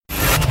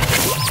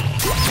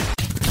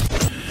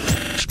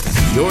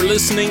You're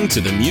listening to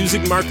the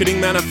Music Marketing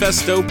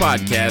Manifesto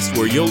podcast,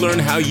 where you'll learn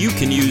how you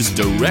can use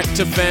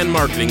direct-to-fan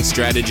marketing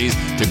strategies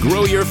to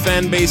grow your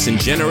fan base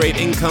and generate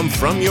income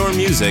from your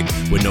music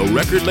with no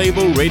record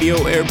label, radio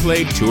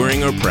airplay,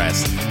 touring, or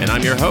press. And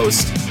I'm your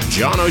host,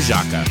 John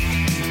Oszaka.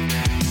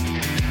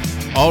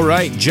 All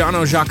right, John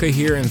Oszaka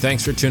here, and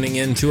thanks for tuning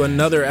in to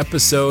another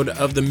episode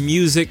of the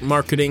Music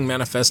Marketing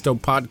Manifesto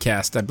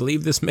podcast. I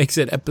believe this makes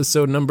it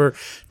episode number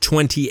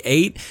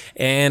 28,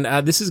 and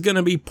this is going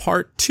to be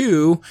part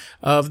 2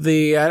 of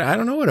the, I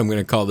don't know what I'm going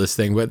to call this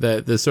thing, but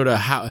the sort of,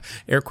 how,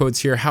 air quotes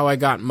here, how I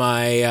got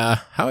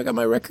my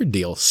record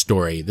deal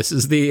story. This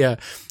is the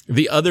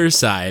other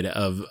side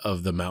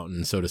of the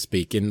mountain, so to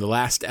speak. In the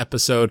last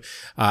episode,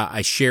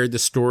 I shared the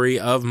story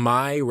of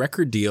my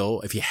record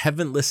deal. If you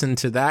haven't listened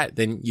to that,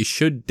 then you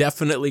should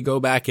definitely go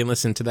back and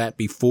listen to that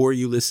before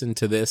you listen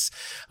to this.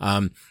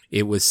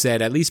 It was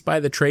said, at least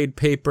by the trade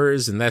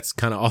papers, and that's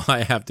kind of all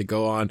I have to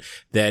go on,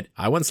 that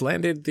I once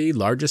landed the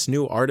largest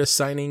new artist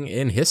signing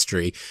in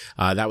history.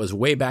 That was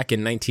way back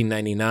in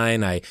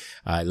 1999.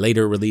 I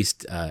later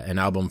released an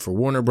album for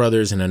Warner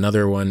Brothers and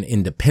another one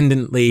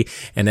independently.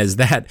 And as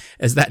that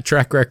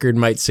track record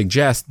might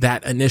suggest,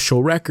 that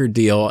initial record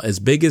deal, as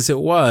big as it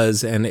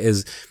was and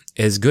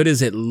as good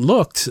as it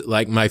looked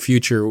like my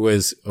future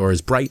was, or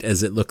as bright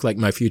as it looked like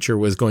my future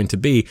was going to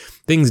be,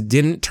 things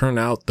didn't turn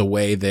out the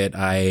way that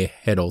I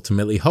had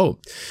ultimately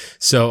hoped.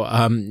 So,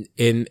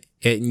 and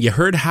you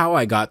heard how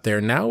I got there.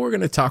 Now we're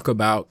going to talk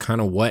about kind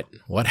of what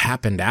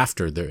happened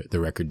after the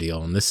record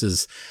deal. And this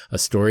is a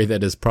story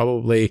that is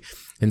probably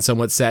and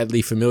somewhat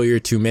sadly familiar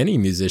to many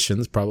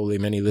musicians, probably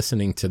many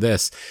listening to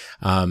this.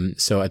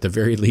 So at the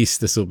very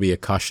least, this will be a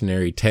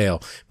cautionary tale.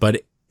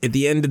 But at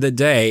the end of the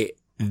day,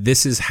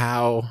 this is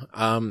how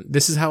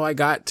I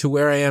got to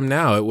where I am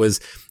now. It was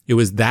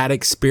that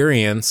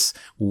experience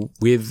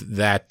with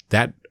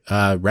that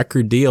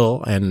record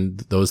deal and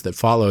those that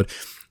followed,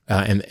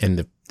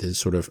 and the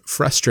sort of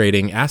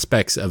frustrating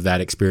aspects of that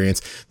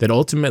experience that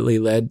ultimately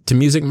led to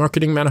Music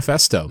Marketing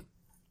Manifesto.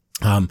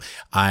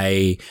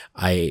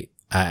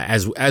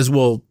 As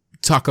we'll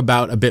talk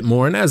about a bit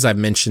more, and as I've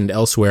mentioned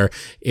elsewhere,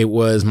 it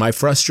was my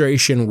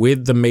frustration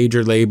with the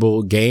major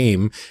label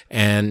game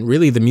and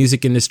really the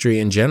music industry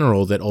in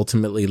general that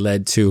ultimately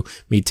led to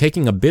me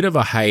taking a bit of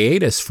a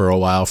hiatus for a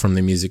while from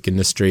the music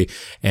industry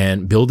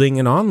and building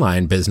an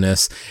online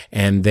business,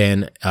 and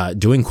then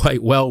doing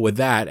quite well with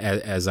that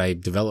as I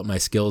developed my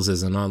skills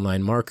as an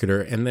online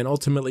marketer, and then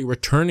ultimately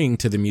returning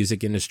to the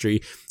music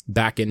industry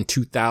back in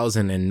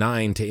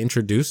 2009 to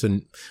introduce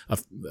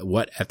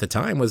what at the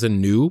time was a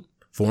new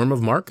form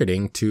of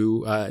marketing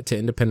to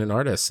independent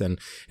artists, and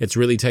it's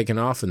really taken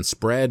off and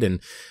spread, and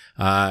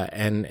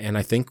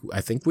I think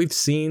we've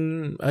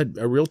seen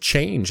a real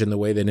change in the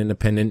way that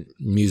independent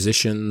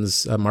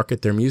musicians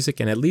market their music,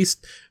 and at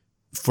least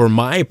for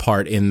my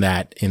part in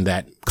that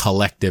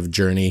collective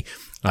journey,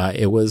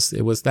 it was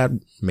that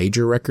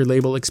major record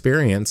label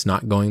experience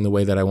not going the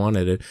way that I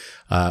wanted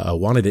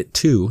it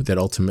to, that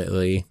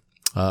ultimately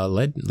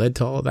led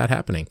to all of that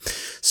happening.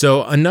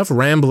 So enough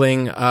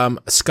rambling.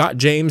 Scott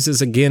James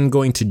is again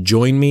going to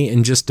join me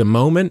in just a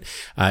moment.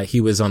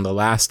 He was on the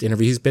last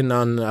interview. He's been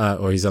on,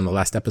 or he's on the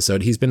last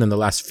episode. He's been in the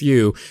last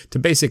few to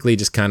basically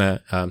just kind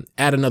of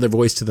add another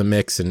voice to the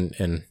mix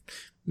and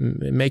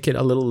make it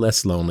a little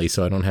less lonely,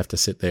 so I don't have to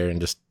sit there and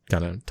just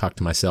kind of talk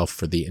to myself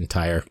for the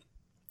entire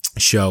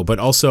show, but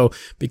also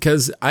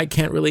because I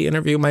can't really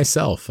interview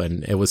myself,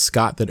 and it was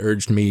Scott that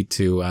urged me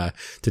to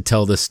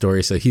tell this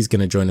story, so he's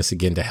going to join us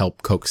again to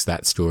help coax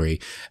that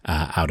story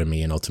out of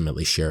me and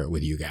ultimately share it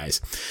with you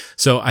guys.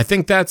 So I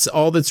think that's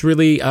all that's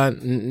really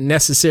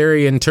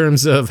necessary in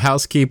terms of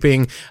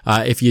housekeeping.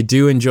 If you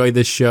do enjoy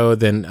this show,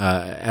 then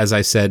as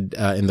I said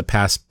in the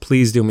past,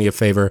 please do me a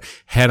favor,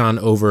 head on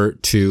over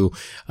to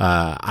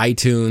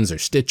iTunes or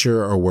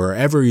Stitcher or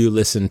wherever you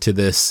listen to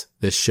this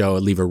show,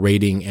 leave a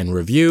rating and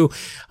review.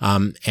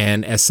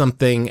 And as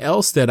something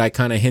else that I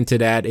kind of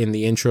hinted at in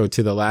the intro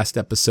to the last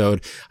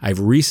episode,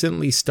 I've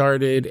recently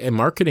started a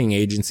marketing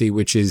agency,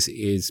 which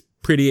is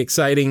pretty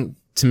exciting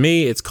to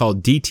me. It's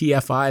called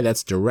DTFI.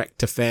 That's Direct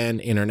to Fan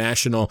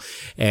International.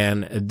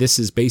 And this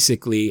is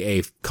basically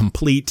a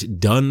complete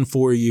done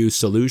for you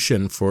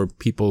solution for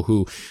people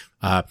who,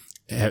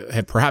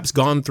 have perhaps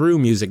gone through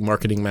Music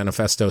Marketing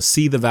Manifesto,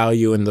 see the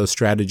value in those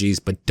strategies,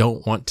 but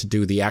don't want to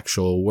do the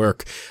actual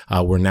work.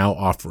 We're now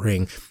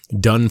offering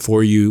done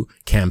for you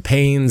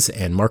campaigns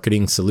and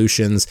marketing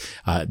solutions.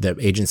 The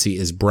agency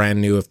is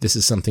brand new. If this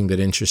is something that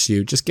interests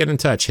you, just get in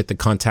touch. Hit the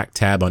contact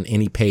tab on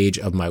any page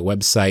of my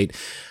website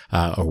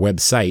or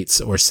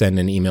websites, or send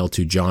an email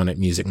to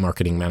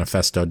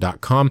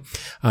john@musicmarketingmanifesto.com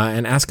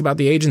and ask about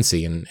the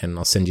agency, and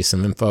I'll send you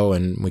some info,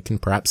 and we can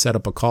perhaps set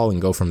up a call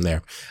and go from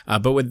there.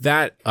 But with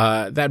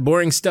that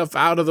boring stuff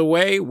out of the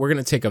way, we're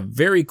going to take a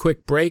very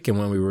quick break, and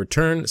when we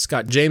return,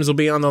 Scott James will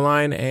be on the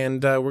line,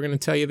 and we're going to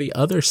tell you the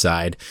other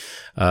side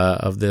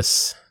of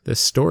this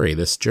story,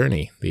 this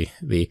journey,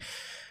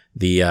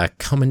 the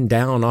coming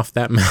down off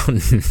that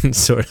mountain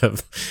sort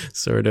of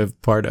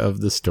part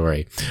of the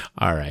story.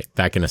 All right,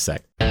 back in a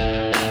sec.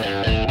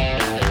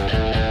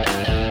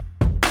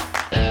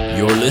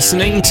 You're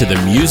listening to the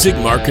Music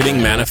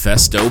Marketing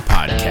Manifesto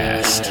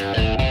podcast.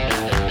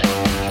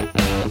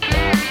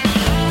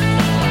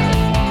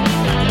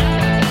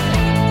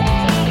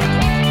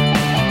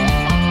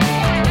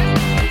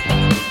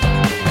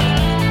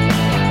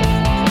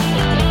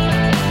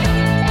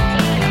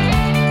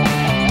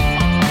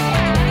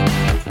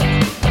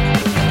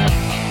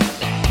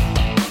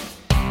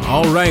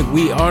 All right,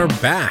 we are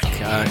back.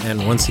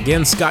 And once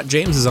again, Scott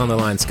James is on the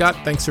line. Scott,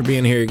 thanks for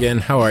being here again.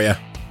 How are you?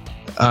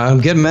 I'm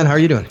good, man. How are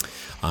you doing?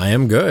 I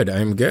am good.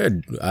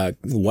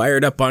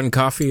 Wired up on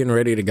coffee and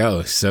ready to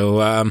go.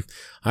 So,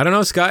 I don't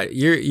know, Scott,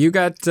 you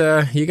got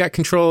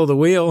control of the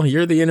wheel.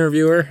 You're the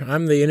interviewer.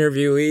 I'm the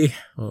interviewee.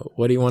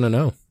 What do you want to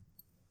know?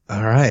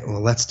 All right.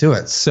 Well, let's do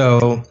it.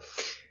 So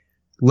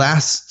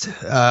last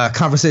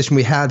conversation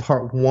we had,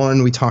 part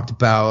one, we talked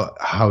about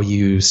how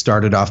you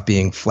started off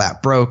being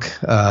flat broke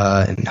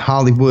in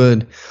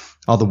Hollywood,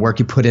 all the work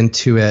you put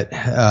into it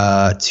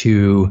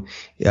to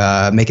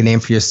make a name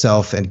for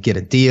yourself and get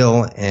a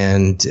deal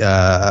and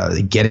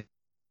getting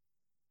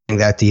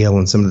that deal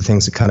and some of the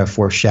things that kind of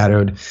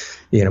foreshadowed,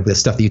 the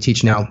stuff that you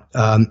teach now.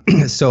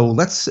 So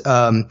let's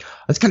kind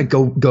of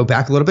go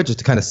back a little bit just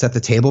to kind of set the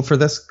table for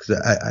this,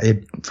 because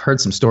I've heard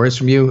some stories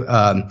from you,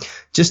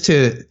 just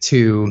to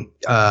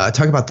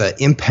talk about the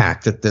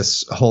impact that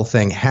this whole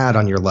thing had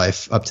on your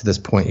life up to this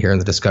point here in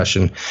the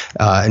discussion,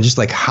 and just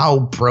like how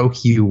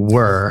broke you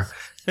were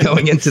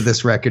going into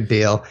this record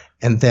deal,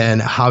 and then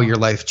how your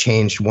life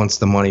changed once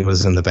the money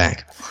was in the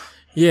bank.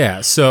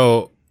 Yeah.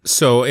 So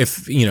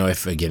if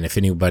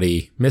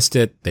anybody missed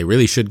it, they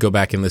really should go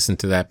back and listen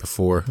to that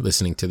before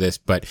listening to this.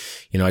 But,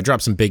 I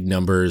dropped some big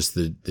numbers.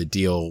 The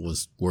deal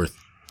was worth,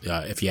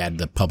 if you add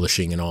the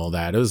publishing and all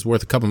that, it was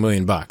worth a couple $1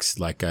 million.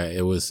 Like,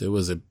 it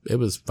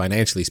was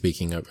financially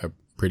speaking, a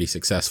pretty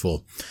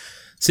successful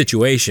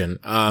situation.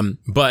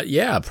 But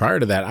yeah,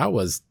 prior to that, I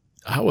was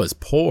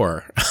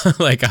poor.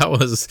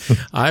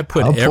 I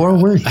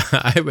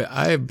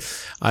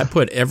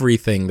put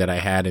everything that I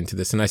had into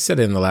this, and I said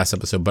it in the last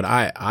episode, but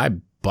I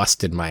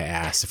busted my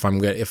ass.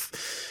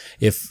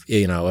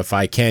 If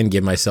I can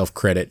give myself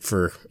credit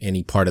for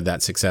any part of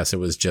that success, it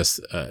was just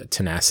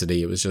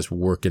tenacity. It was just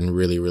working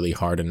really, really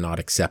hard and not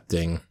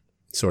accepting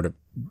sort of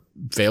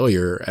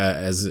failure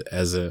as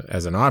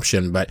an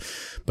option. But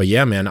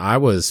yeah, man, I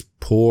was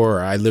poor.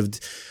 I lived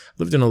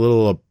in a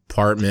little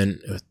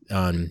apartment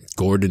on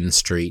Gordon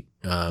Street,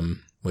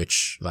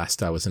 which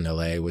last I was in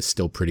LA was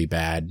still pretty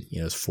bad.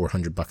 It was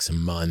 $400 a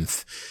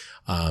month.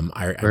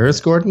 Where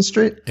is Gordon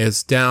Street?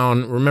 It's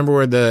down. Remember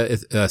where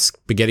the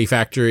spaghetti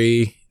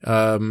factory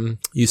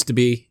used to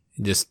be?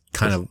 Just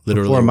kind of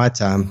literally before my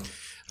time.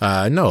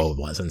 No, it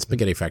wasn't.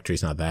 Spaghetti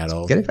factory's not that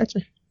old. Spaghetti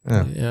factory?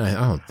 Oh. Yeah,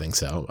 I don't think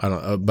so. I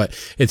don't. But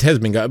it has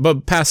been.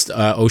 But past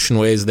Ocean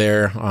Ways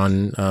there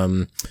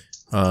on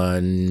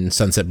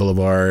Sunset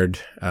Boulevard,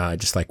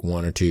 just like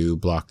 1 or 2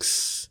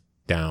 blocks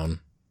down.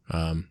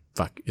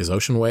 Is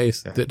Ocean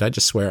Ways? Did I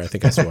just swear? I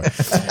think I swore.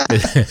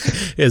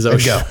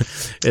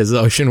 Is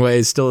Ocean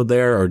Ways still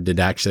there, or did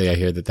actually I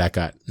hear that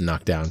got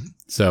knocked down?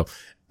 So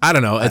I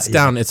don't know. It's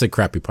down. It's a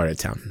crappy part of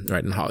town,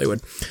 right in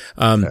Hollywood.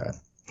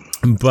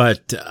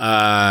 But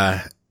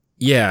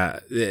yeah,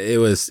 it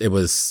was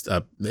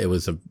a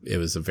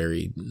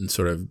very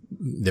sort of,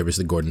 there was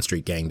the Gordon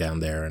Street gang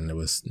down there, and it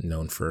was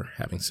known for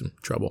having some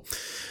trouble.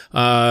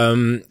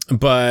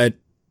 But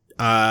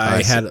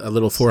I had a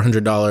little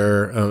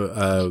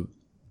 $400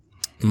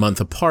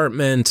 month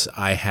apartment.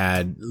 I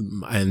had,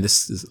 and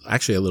this is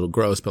actually a little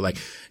gross, but like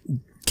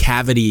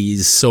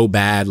cavities so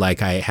bad,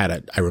 like I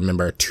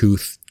remember a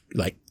tooth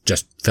like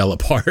just fell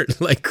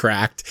apart, like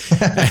cracked,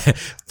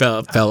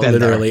 fell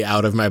literally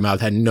out of my mouth.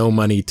 Had no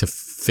money to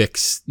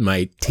fix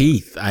my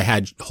teeth. I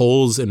had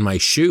holes in my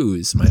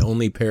shoes. My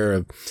only pair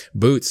of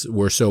boots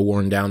were so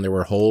worn down, there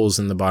were holes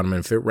in the bottom,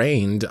 and if it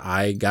rained,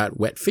 I got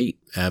wet feet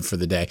for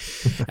the day.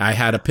 I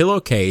had a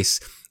pillowcase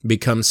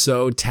become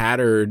so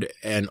tattered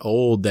and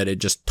old that it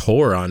just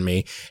tore on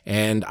me,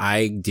 and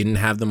I didn't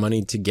have the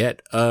money to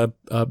get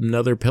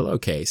another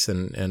pillowcase,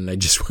 and I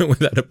just went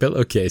without a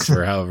pillowcase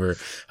for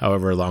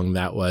however long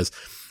that was.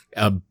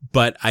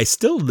 But I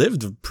still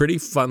lived a pretty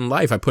fun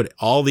life. I put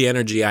all the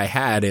energy I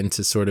had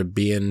into sort of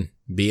being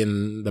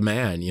the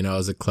man,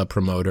 as a club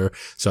promoter.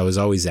 So I was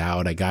always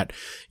out. I got,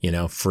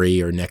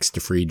 free or next to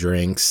free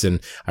drinks.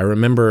 And I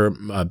remember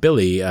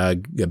Billy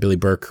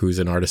Burke, who's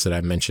an artist that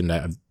I mentioned.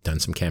 I've done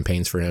some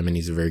campaigns for him, and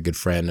he's a very good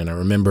friend. And I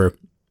remember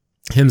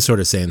him sort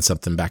of saying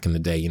something back in the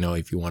day,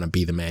 if you want to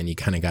be the man, you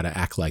kind of got to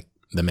act like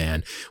the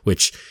man,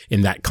 which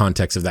in that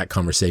context of that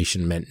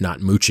conversation meant not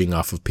mooching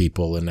off of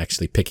people and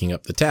actually picking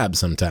up the tab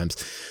sometimes.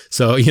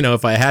 So,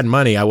 if I had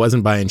money, I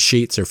wasn't buying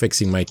sheets or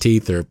fixing my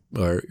teeth or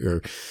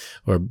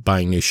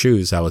buying new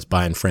shoes. I was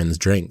buying friends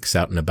drinks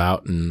out and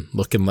about and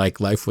looking like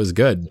life was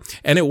good.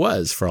 And it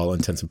was, for all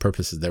intents and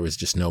purposes. There was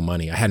just no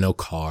money. I had no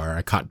car.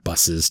 I caught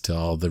buses to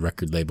all the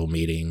record label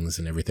meetings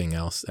and everything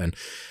else. And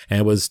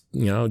it was,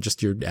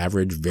 just your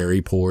average,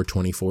 very poor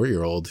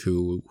 24-year-old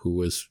who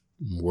was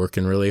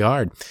working really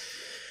hard.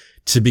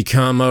 to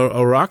become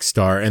a rock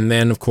star. And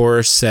then, of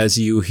course, as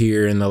you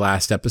hear in the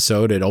last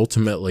episode, it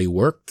ultimately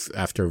worked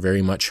after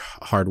very much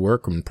hard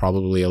work and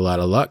probably a lot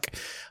of luck.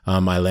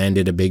 I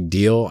landed a big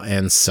deal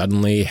and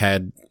suddenly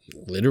had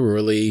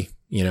literally,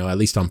 at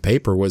least on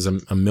paper, was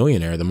a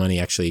millionaire. The money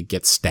actually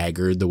gets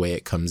staggered the way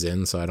it comes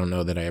in. So I don't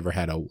know that I ever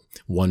had a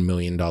 $1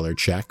 million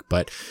check,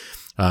 but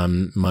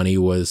money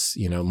was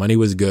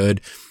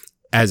good.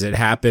 As it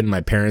happened, my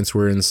parents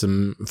were in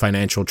some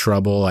financial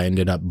trouble. I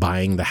ended up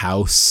buying the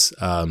house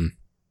that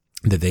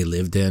they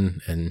lived in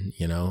and,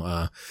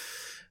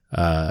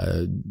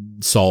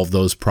 solve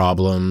those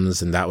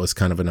problems. And that was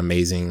kind of an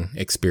amazing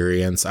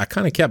experience. I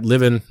kind of kept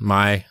living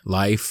my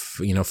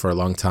life, for a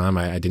long time.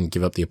 I didn't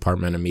give up the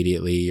apartment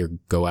immediately or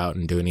go out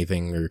and do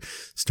anything or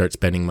start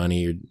spending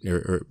money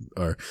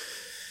or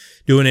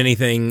doing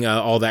anything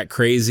all that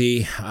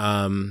crazy.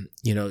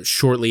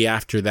 Shortly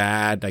after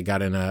that, I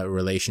got in a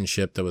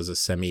relationship that was a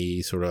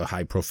semi sort of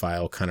high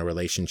profile kind of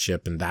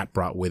relationship. And that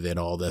brought with it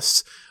all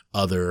this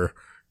other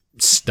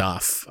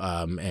stuff.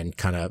 And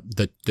kind of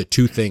the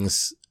two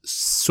things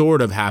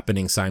sort of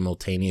happening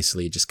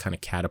simultaneously just kind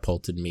of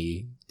catapulted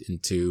me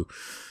into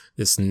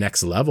this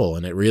next level.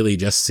 And it really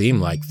just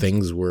seemed like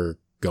things were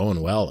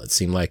going well. It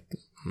seemed like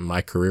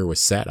my career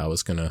was set. I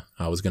was gonna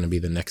be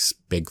the next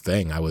big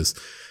thing. I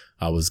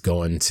was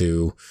going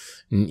to,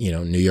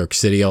 New York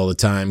City all the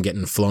time,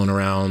 getting flown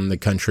around the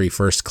country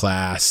first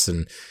class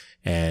and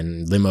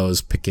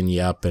limos picking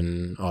you up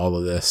and all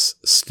of this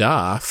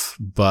stuff.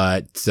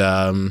 But,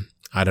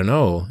 I don't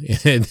know.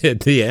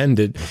 At the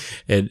end,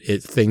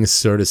 things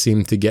sort of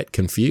seemed to get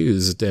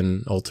confused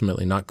and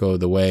ultimately not go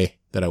the way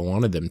that I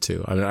wanted them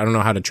to. I don't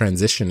know how to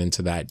transition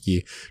into that.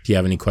 Do you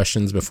have any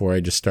questions before I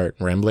just start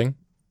rambling?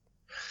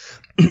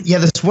 Yeah,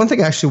 there's one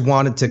thing I actually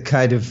wanted to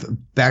kind of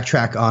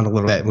backtrack on a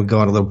little bit. We'll go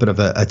on a little bit of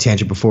a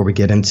tangent before we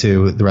get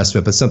into the rest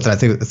of it, but something I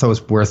thought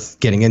was worth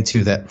getting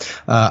into that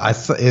I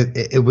thought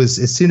it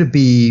seemed to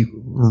be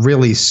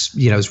really,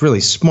 it was really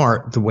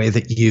smart the way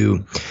that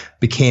you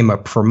became a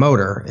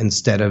promoter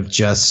instead of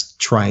just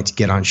trying to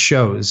get on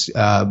shows.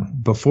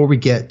 Before we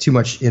get too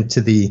much into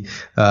the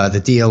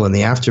deal and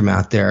the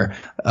aftermath there,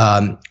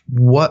 how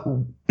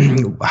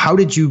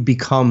did you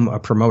become a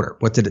promoter?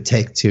 What did it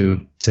take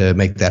to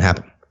make that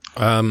happen?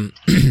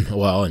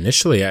 Well,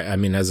 initially, I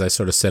mean, as I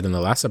sort of said in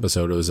the last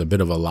episode, it was a bit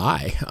of a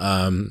lie.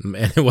 And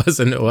it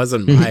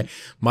wasn't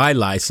my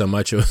lie so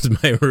much. It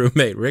was my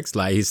roommate Rick's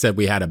lie. He said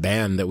we had a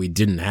band that we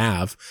didn't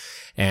have.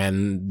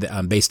 And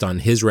based on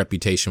his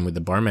reputation with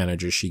the bar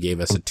manager, she gave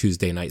us a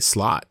Tuesday night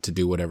slot to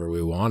do whatever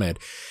we wanted.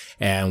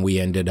 And we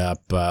ended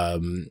up,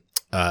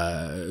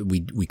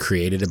 we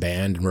created a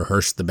band and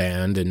rehearsed the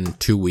band in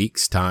 2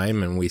 weeks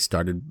time, and we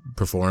started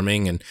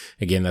performing. And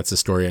again, that's a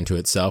story unto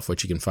itself,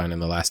 which you can find in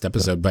the last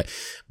episode. But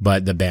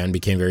the band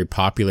became very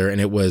popular,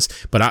 and I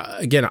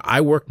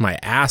worked my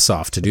ass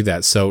off to do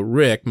that. So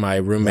Rick, my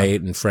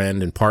roommate and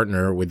friend and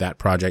partner with that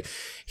project,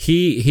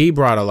 he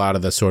brought a lot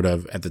of the sort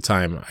of, at the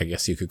time, I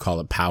guess you could call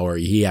it power.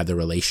 He had the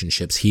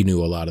relationships. He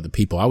knew a lot of the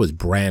people. I was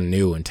brand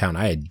new in town.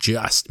 I had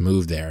just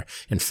moved there.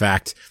 In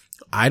fact,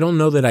 I don't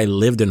know that I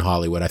lived in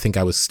Hollywood. I think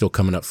I was still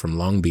coming up from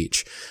Long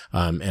Beach.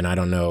 And I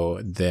don't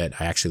know that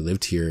I actually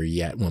lived here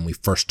yet when we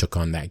first took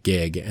on that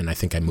gig. And I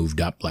think I moved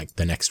up like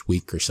the next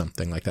week or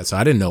something like that. So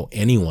I didn't know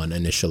anyone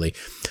initially.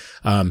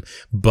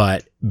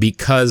 But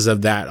because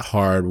of that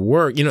hard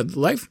work,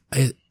 life,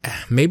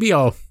 maybe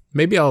I'll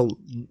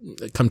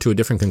come to a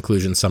different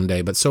conclusion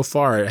someday, but so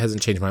far it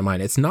hasn't changed my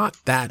mind. It's not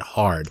that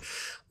hard.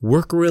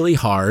 Work really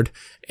hard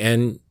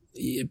and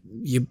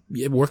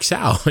it works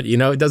out.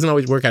 It doesn't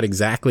always work out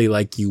exactly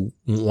like you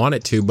want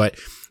it to, but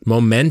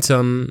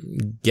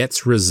momentum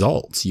gets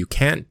results. You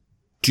can't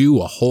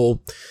do a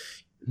whole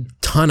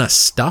ton of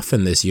stuff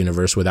in this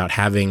universe without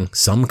having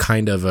some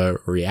kind of a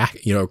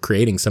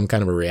creating some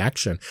kind of a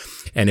reaction.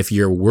 And if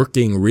you're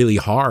working really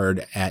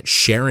hard at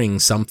sharing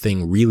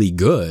something really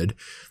good,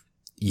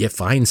 you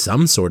find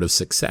some sort of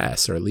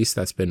success, or at least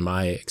that's been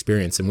my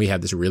experience. And we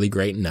had this really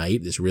great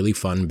night, this really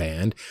fun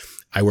band.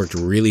 I worked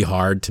really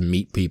hard to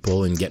meet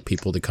people and get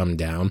people to come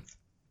down,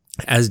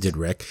 as did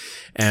Rick.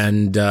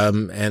 And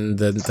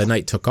the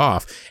night took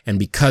off. And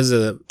because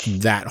of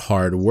that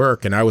hard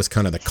work, and I was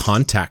kind of the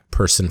contact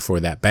person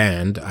for that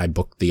band, I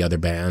booked the other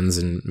bands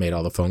and made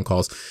all the phone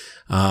calls.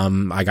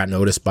 I got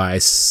noticed by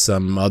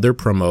some other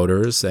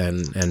promoters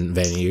and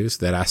venues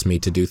that asked me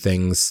to do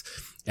things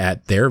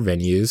at their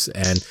venues.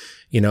 And,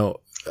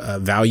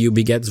 value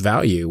begets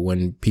value.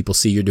 When people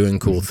see you're doing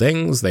cool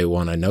things, they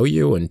want to know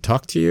you and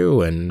talk to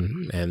you,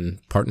 and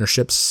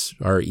partnerships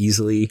are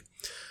easily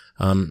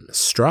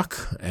struck.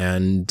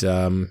 And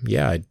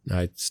I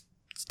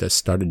just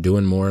started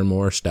doing more and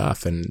more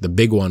stuff. And the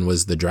big one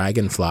was the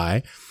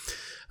Dragonfly,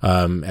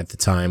 at the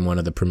time, one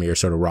of the premier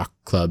sort of rock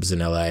clubs in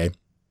LA.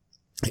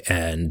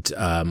 And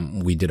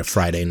we did a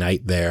Friday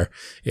night there.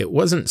 It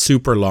wasn't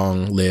super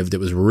long lived. It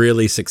was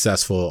really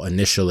successful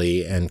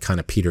initially and kind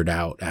of petered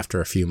out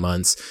after a few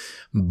months.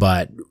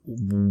 But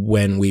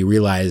when we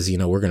realized,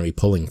 we're going to be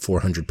pulling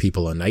 400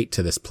 people a night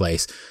to this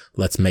place,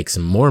 let's make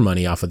some more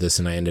money off of this.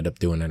 And I ended up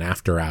doing an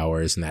after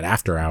hours, and that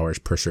after hours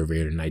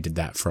persevered. And I did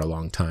that for a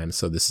long time.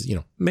 So this is,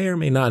 may or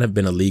may not have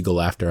been a legal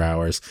after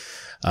hours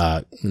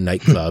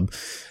nightclub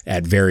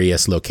at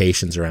various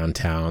locations around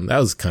town. That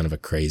was kind of a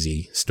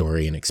crazy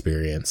story and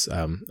experience.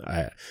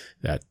 I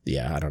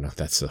don't know if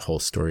that's the whole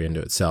story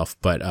into itself,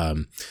 but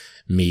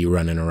me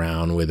running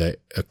around with a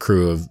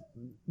crew of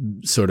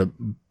sort of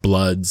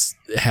bloods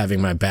having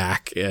my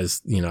back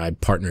as, I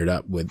partnered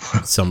up with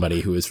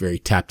somebody who was very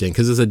tapped in,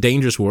 because it's a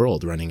dangerous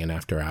world running in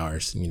after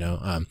hours,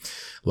 a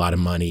lot of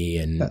money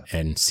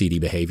and seedy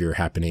behavior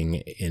happening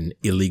in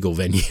illegal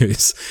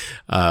venues.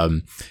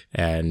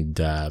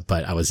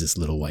 But I was this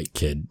little white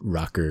kid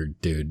rocker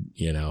dude,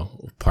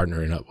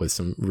 partnering up with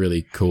some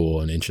really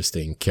cool and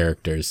interesting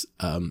characters,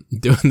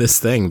 doing this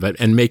thing,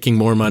 and making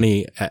more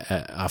money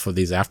off of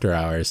these after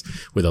hours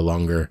with a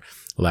longer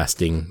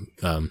lasting,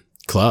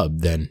 club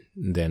than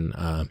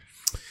I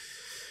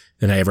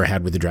ever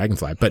had with the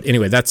Dragonfly. But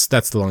anyway, that's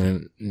the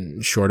long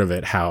and short of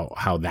it,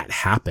 how that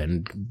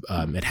happened.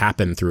 It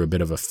happened through a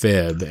bit of a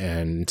fib,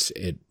 and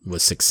it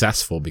was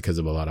successful because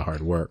of a lot of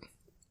hard work.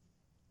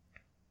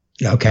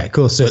 Okay,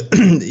 cool. So so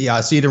you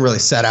didn't really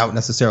set out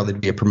necessarily to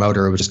be a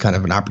promoter. It was just kind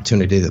of an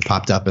opportunity that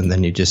popped up, and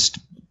then you just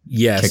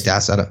kicked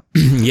ass at it.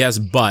 Yes,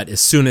 but as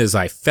soon as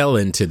I fell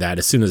into that,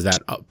 as soon as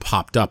that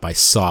popped up, I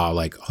saw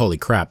like, holy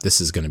crap, this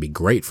is going to be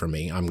great for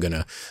me.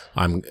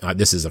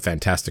 This is a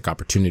fantastic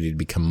opportunity to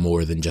become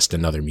more than just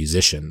another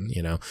musician,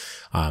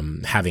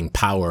 having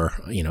power,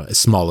 as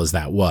small as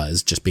that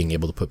was, just being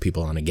able to put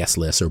people on a guest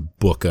list or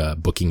book a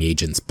booking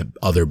agent's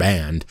other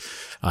band,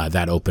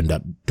 that opened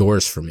up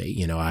doors for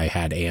me. I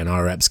had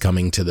A&R reps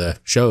coming to the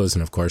shows,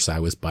 and of course I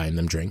was buying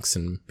them drinks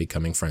and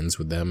becoming friends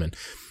with them. And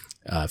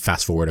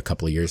fast forward a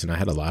couple of years, and I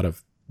had a lot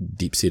of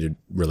deep-seated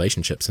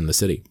relationships in the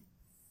city.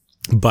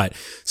 But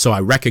so I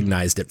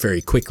recognized it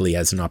very quickly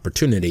as an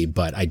opportunity,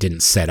 but I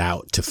didn't set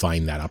out to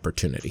find that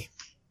opportunity.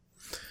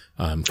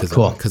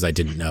 Because I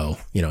didn't know,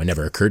 it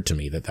never occurred to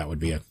me that would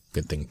be a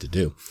good thing to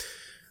do.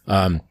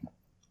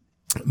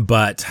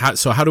 But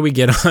how do we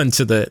get on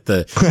to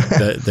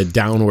the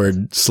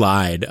downward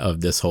slide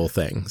of this whole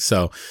thing?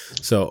 So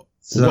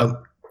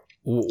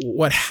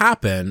what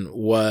happened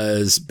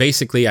was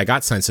basically I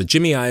got signed. So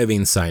Jimmy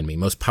Iovine signed me,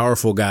 most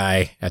powerful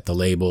guy at the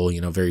label,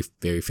 very,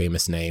 very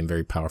famous name,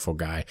 very powerful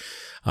guy.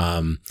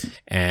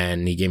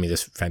 And he gave me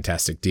this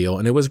fantastic deal,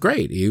 and it was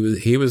great.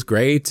 He was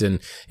great. And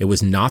it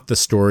was not the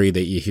story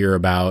that you hear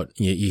about.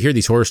 You hear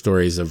these horror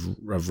stories of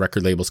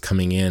record labels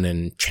coming in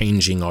and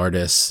changing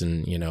artists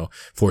and,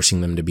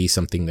 forcing them to be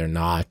something they're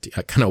not.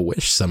 I kind of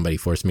wish somebody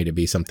forced me to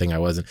be something I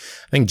wasn't.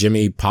 I think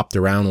Jimmy popped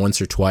around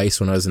once or twice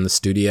when I was in the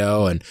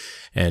studio and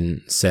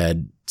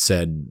said,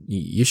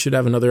 you should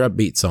have another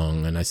upbeat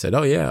song. And I said,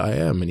 oh yeah, I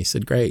am. And he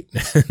said, great.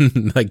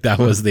 Like that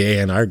was the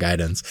A&R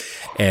guidance.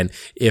 And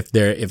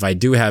if I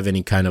do have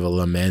any kind of a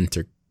lament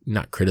or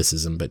not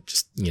criticism, but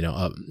just,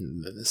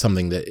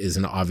 something that is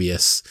an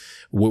obvious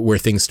where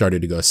things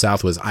started to go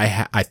south was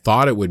I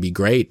thought it would be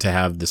great to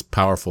have this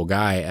powerful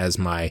guy as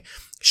my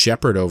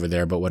shepherd over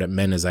there, but what it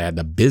meant is I had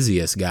the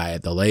busiest guy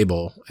at the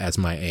label as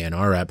my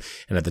A&R rep,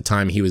 and at the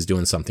time he was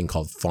doing something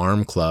called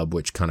Farm Club,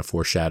 which kind of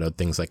foreshadowed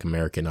things like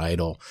American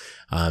Idol.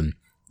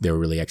 They were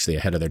really actually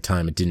ahead of their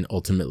time. It didn't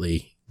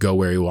ultimately go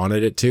where he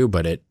wanted it to,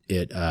 but it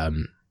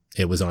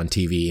was on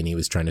TV, and he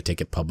was trying to take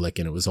it public,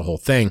 and it was a whole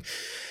thing.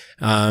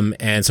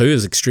 And so he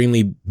was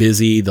extremely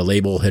busy. The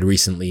label had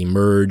recently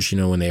merged,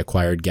 when they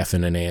acquired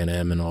Geffen and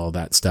A&M and all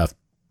that stuff.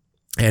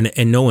 And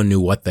no one knew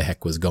what the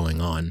heck was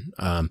going on.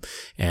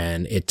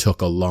 And it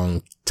took a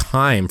long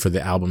time for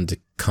the album to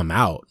come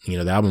out. The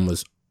album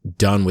was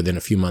done within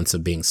a few months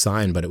of being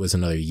signed, but it was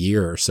another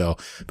year or so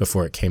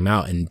before it came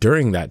out. And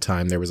during that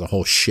time, there was a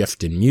whole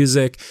shift in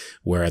music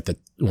where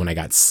when I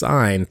got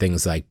signed,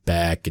 things like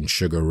Beck and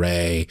Sugar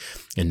Ray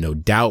and No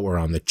Doubt were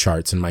on the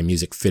charts, and my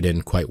music fit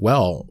in quite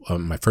well,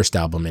 my first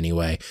album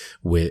anyway,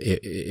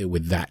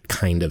 with that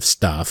kind of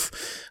stuff.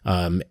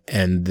 And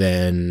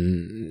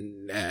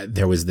then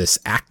there was this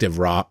active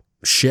rock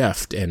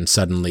shift, and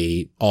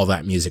suddenly all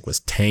that music was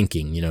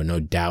tanking.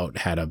 No Doubt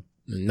had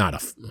not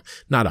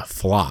a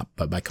flop,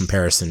 but by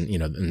comparison,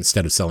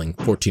 instead of selling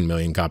 14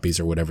 million copies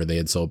or whatever they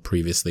had sold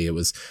previously, it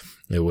was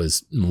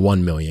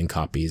 1 million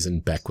copies,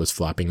 and Beck was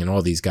flopping, and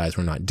all these guys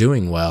were not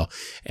doing well.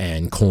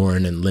 And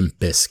Korn and Limp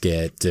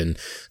Bizkit and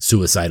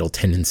Suicidal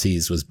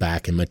Tendencies was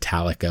back, and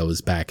Metallica was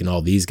back, and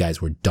all these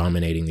guys were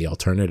dominating the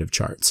alternative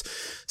charts.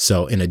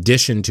 So in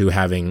addition to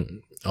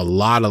having a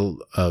lot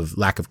of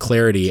lack of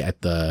clarity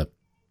at the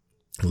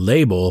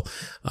label,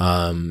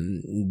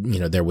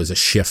 there was a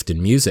shift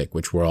in music,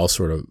 which we're all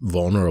sort of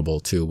vulnerable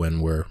to when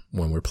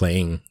we're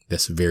playing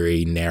this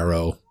very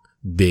narrow,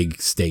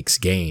 big stakes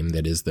game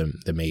that is the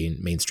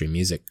mainstream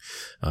music,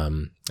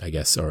 I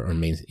guess, or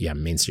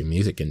mainstream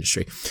music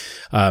industry.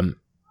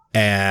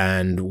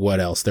 And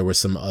what else? There was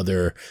some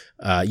other,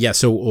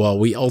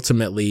 we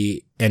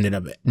ultimately ended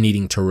up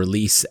needing to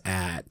release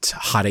at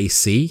Hot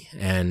AC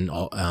and,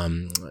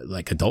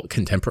 like adult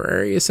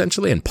contemporary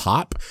essentially and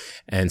pop.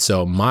 And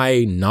so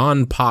my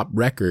non-pop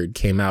record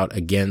came out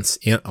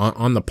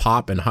on the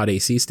pop and Hot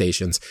AC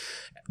stations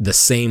the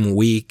same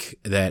week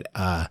that,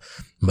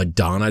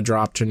 Madonna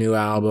dropped her new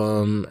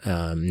album,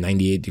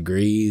 98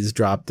 Degrees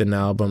dropped an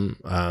album,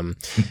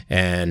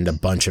 and a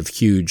bunch of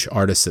huge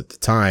artists at the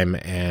time.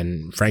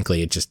 And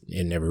frankly, it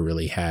never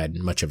really had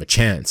much of a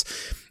chance.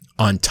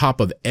 On top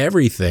of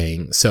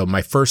everything, so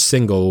my first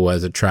single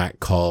was a track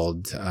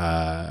called,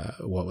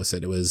 what was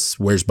it? It was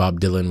Where's Bob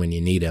Dylan When You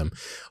Need Him?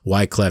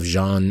 Wyclef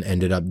Jean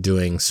ended up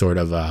doing sort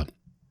of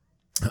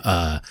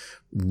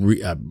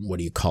what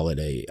do you call it?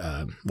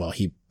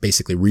 He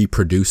basically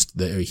produced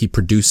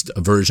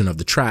a version of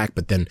the track,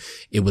 but then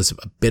it was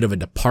a bit of a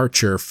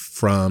departure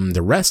from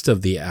the rest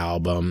of the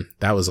album.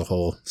 That was a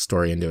whole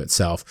story into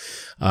itself.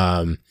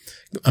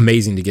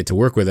 Amazing to get to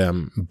work with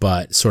him,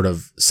 but sort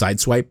of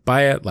sideswiped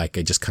by it. Like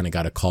I just kind of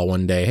got a call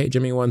one day. Hey,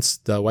 Jimmy wants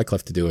the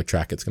Wyclef to do a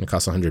track. It's going to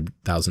cost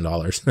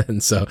 $100,000.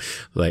 And so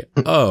like,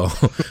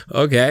 oh,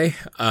 okay.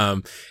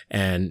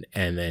 And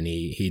then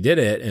he did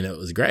it and it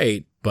was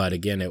great. But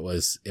again, it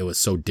was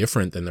so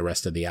different than the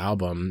rest of the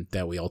album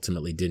that we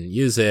ultimately didn't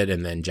use it.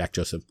 And then Jack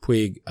Joseph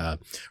Puig,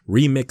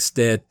 remixed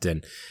it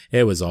and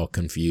it was all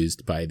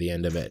confused by the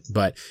end of it.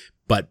 But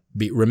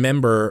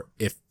remember,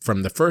 if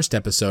from the first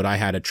episode, I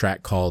had a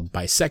track called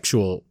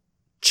Bisexual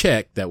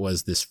Chick that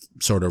was this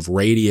sort of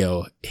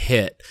radio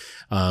hit,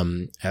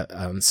 to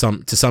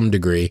some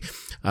degree,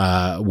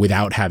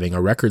 without having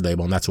a record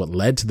label. And that's what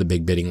led to the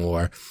big bidding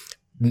war.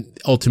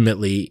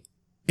 Ultimately,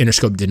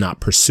 Interscope did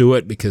not pursue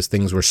it because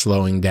things were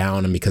slowing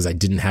down and because I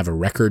didn't have a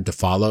record to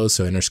follow.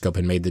 So Interscope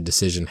had made the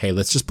decision, hey,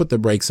 let's just put the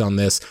brakes on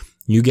this.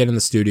 You get in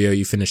the studio,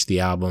 you finish the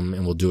album,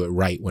 and we'll do it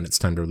right when it's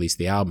time to release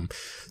the album.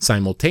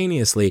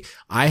 Simultaneously,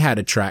 I had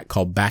a track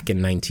called Back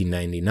in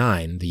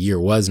 1999. The year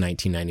was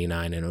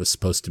 1999, and it was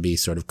supposed to be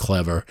sort of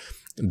clever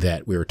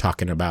that we were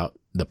talking about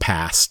the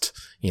past,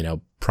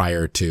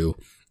 prior to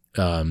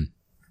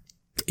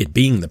it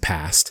being the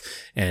past.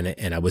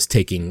 And I was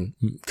taking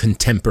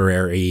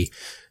contemporary,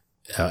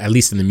 at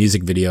least in the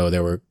music video,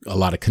 there were a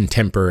lot of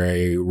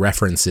contemporary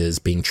references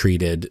being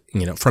treated,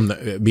 from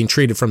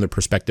the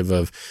perspective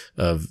of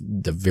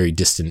the very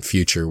distant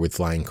future with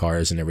flying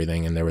cars and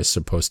everything. And there was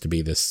supposed to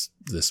be this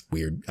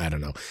weird, I don't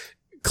know,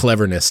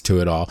 cleverness to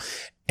it all.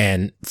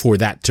 And for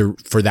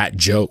that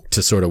joke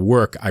to sort of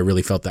work, I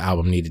really felt the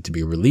album needed to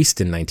be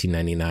released in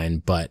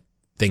 1999, but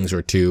things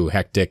were too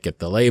hectic at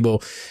the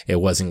label.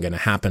 It wasn't going to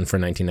happen for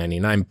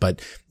 1999,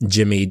 but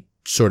Jimmy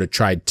sort of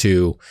tried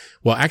to,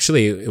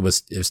 actually it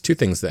was two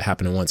things that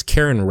happened at once.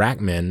 Karen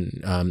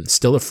Rackman,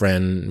 still a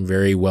friend,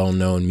 very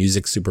well-known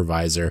music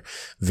supervisor,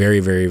 very,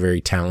 very,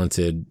 very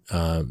talented,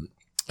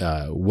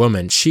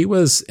 woman. She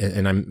was,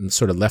 and I'm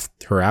sort of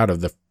left her out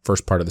of the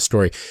first part of the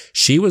story.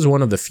 She was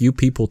one of the few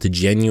people to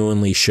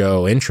genuinely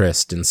show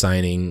interest in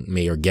signing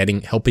me or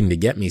helping to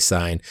get me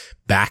signed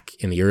back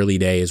in the early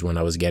days when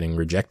I was getting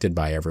rejected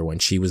by everyone.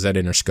 She was at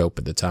Interscope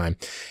at the time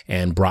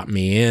and brought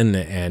me in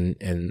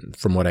and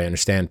from what I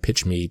understand,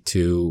 pitched me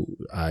to,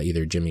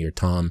 either Jimmy or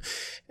Tom.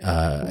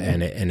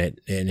 And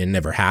it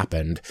never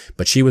happened,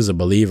 but she was a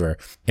believer.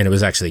 And it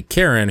was actually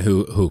Karen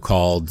who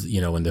called,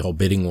 when the whole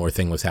bidding war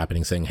thing was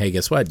happening, saying, hey,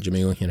 guess what?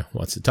 Jimmy,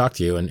 wants to talk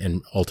to you,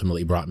 and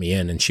ultimately brought me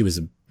in. And she was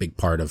a big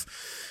part of,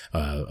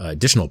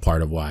 additional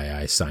part of why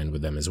I signed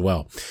with them as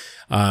well.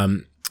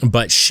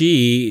 But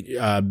she,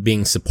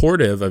 being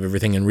supportive of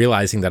everything and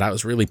realizing that I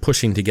was really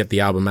pushing to get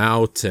the album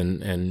out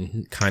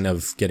and kind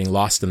of getting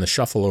lost in the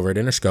shuffle over at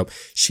Interscope,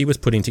 she was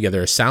putting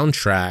together a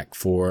soundtrack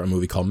for a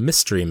movie called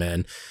Mystery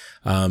Men,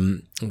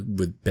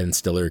 with Ben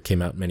Stiller,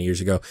 came out many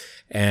years ago.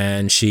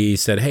 And she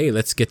said, hey,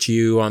 let's get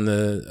you on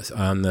the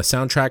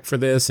soundtrack for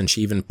this. And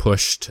she even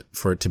pushed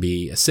for it to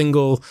be a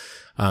single.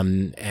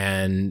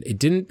 And it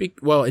didn't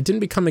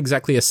become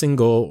exactly a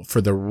single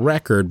for the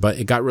record, but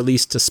it got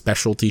released to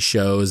specialty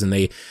shows, and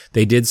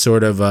they did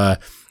sort of a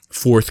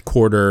fourth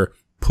quarter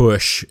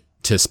push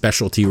to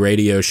specialty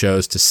radio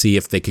shows to see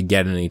if they could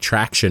get any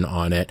traction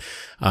on it.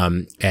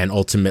 And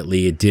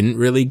ultimately it didn't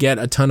really get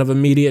a ton of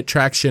immediate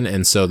traction.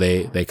 And so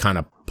they kind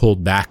of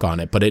pulled back on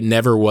it, but it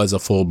never was a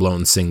full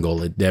blown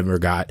single. It never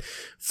got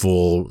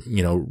full,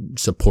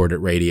 support at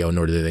radio,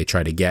 nor did they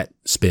try to get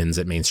spins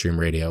at mainstream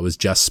radio. It was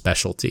just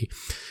specialty.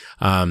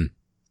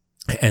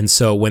 And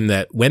so when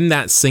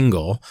that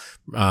single,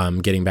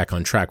 getting back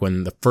on track,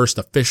 when the first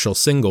official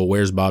single,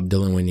 Where's Bob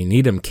Dylan When You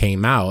Need Him,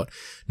 came out,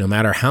 no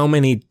matter how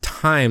many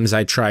times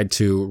I tried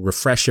to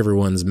refresh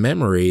everyone's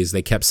memories,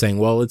 they kept saying,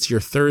 well, it's your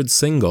third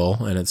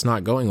single and it's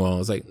not going well. I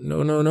was like,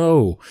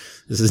 no,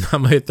 this is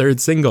not my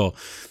third single.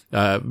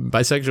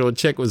 Bisexual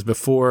Chick was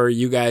before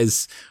you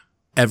guys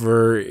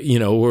ever,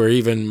 or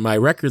even my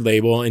record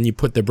label, and you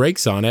put the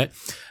brakes on it.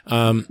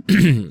 The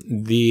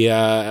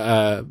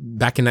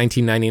back in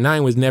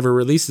 1999 was never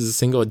released as a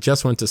single. It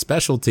just went to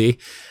specialty,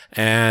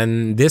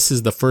 and this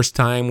is the first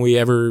time we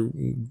ever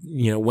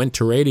went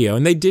to radio.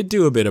 And they did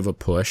do a bit of a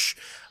push.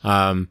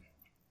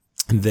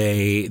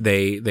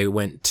 They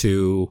went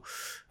to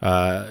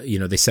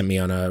they sent me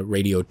on a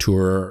radio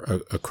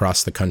tour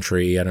across the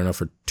country. I don't know,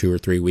 for 2 or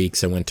 3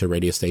 weeks. I went to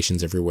radio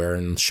stations everywhere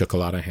and shook a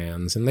lot of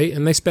hands, and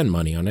they spent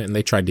money on it, and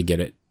they tried to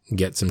get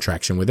some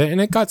traction with it,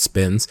 and it got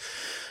spins.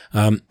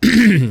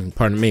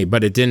 Pardon me,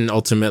 but it didn't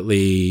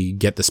ultimately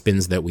get the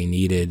spins that we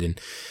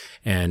needed.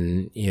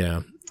 And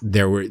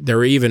there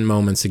were even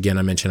moments, again,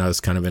 I mentioned I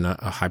was kind of in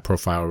a high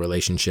profile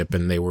relationship,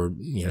 and they were,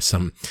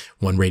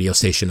 one radio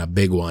station, a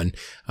big one,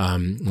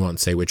 won't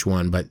say which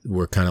one, but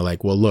we're kind of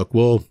like, well, look,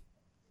 we'll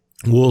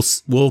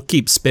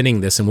keep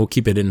spinning this, and we'll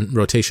keep it in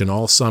rotation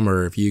all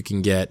summer if you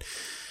can get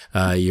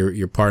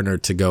your partner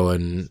to go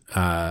and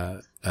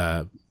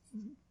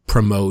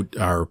promote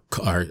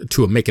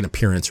to make an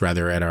appearance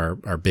rather at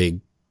our big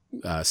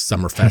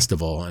summer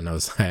festival. And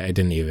I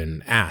didn't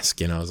even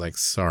ask, I was like,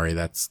 sorry,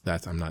 that's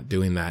I'm not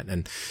doing that.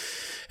 And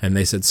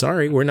they said,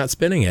 sorry, we're not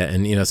spinning it.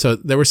 And so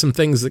there were some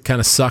things that kind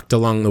of sucked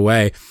along the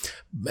way,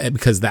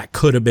 because that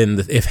could have been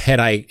had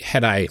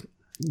I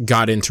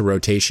got into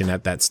rotation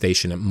at that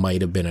station, it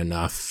might have been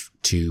enough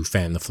to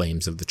fan the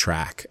flames of the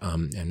track,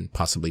 and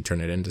possibly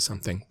turn it into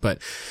something. But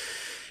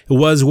it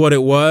was what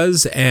it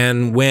was.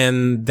 And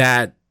when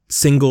that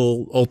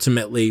single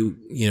ultimately,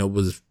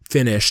 was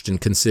finished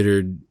and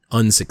considered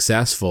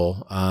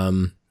unsuccessful,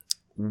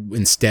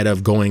 instead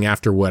of going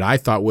after what I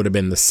thought would have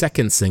been the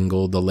second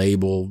single, the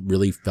label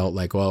really felt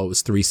like, well, it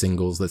was 3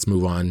 singles. Let's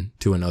move on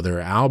to another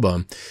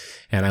album.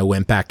 And I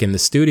went back in the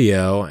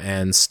studio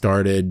and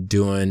started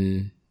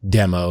doing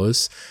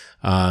demos,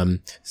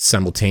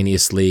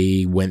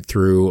 simultaneously went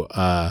through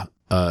a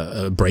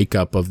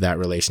breakup of that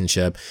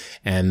relationship,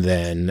 and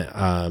then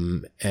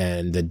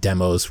and the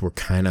demos were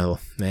kind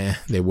of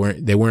they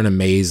weren't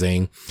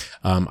amazing.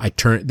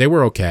 They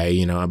were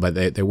okay, but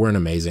they weren't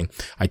amazing.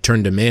 I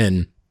turned them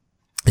in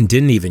and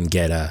didn't even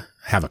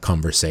have a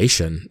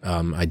conversation.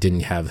 I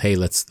didn't have, hey,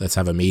 let's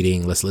have a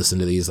meeting, let's listen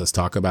to these, let's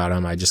talk about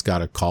them. I just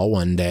got a call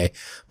one day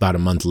about a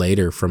month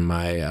later from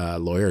my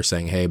lawyer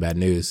saying, hey, bad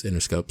news,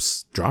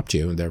 Interscope's dropped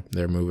you, and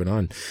they're moving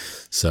on.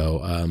 So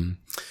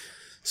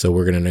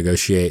we're going to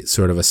negotiate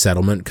sort of a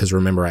settlement, because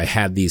remember, I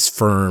had these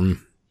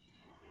firm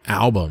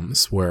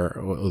albums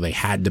where they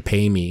had to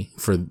pay me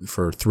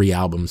for 3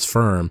 albums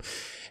firm,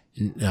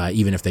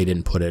 even if they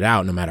didn't put it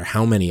out, no matter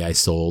how many I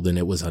sold. And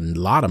it was a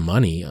lot of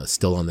money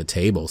still on the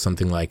table.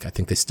 Something like, I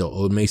think they still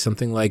owed me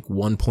something like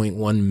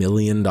 $1.1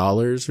 million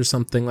or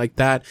something like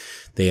that.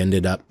 They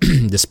ended up,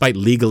 despite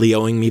legally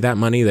owing me that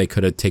money, they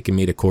could have taken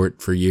me to court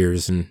for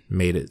years and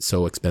made it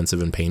so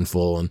expensive and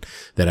painful, and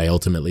that I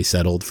ultimately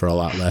settled for a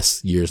lot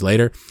less years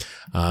later.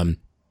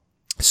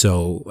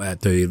 So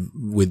at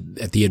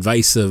the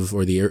advice of,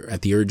 or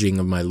at the urging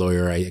of my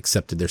lawyer, I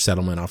accepted their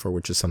settlement offer,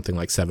 which is something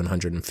like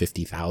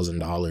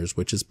 $750,000,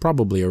 which is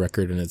probably a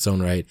record in its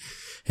own right,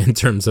 in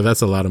terms of,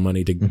 that's a lot of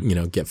money to,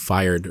 get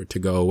fired or to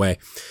go away.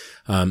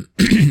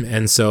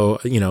 And so,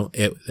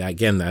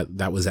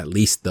 that was at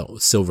least the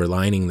silver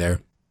lining there.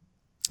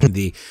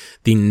 The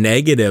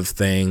negative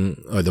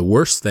thing, or the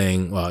worst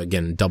thing, well,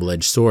 again,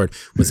 double-edged sword,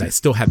 was I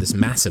still had this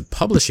massive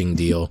publishing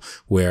deal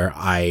where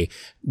I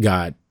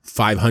got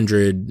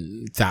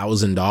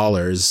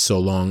 $500,000 so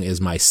long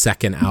as my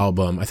second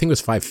album, I think it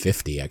was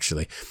 $550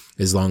 actually,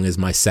 as long as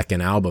my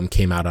second album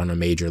came out on a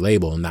major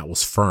label, and that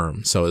was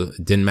firm. So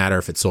it didn't matter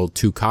if it sold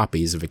 2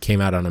 copies. If it came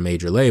out on a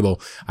major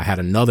label, I had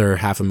another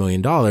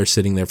 $500,000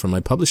 sitting there from my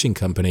publishing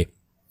company.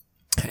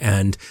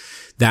 And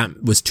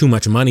that was too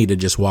much money to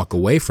just walk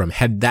away from.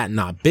 Had that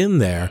not been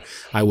there,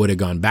 I would have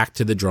gone back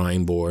to the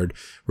drawing board,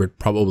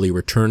 probably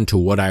returned to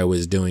what I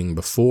was doing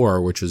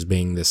before, which was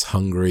being this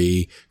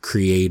hungry,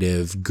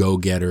 creative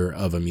go-getter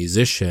of a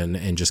musician,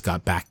 and just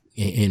got back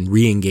and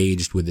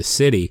re-engaged with the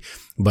city.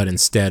 But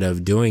instead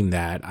of doing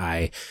that,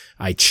 I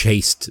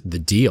chased the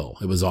deal.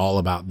 It was all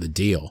about the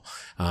deal.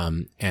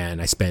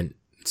 And I spent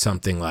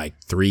something like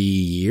 3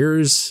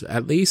 years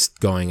at least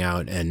going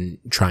out and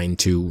trying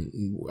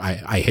to,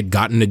 I had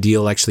gotten a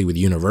deal actually with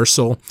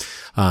Universal,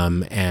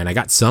 and I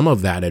got some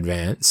of that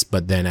advance,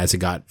 but then as it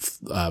got,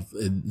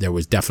 there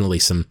was definitely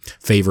some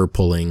favor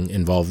pulling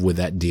involved with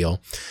that deal.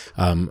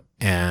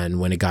 And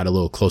when it got a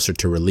little closer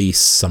to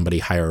release, somebody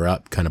higher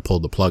up kind of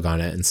pulled the plug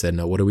on it and said,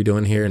 no, what are we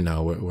doing here?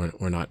 No,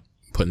 we're not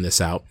putting this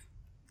out.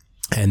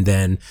 And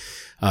then,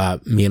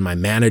 me and my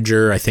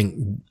manager, I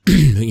think,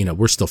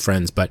 we're still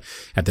friends, but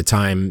at the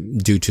time,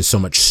 due to so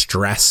much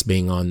stress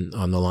being on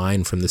the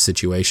line from the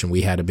situation,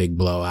 we had a big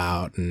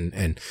blowout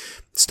and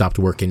stopped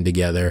working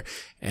together.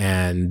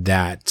 And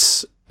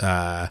that,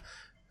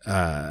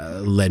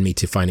 led me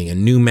to finding a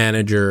new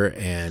manager.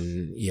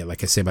 And yeah,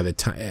 like I say, by the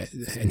time,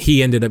 and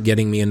he ended up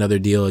getting me another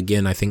deal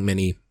again. I think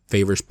many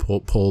favors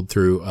pulled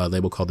through a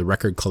label called the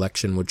Record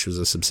Collection, which was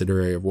a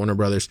subsidiary of Warner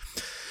Brothers.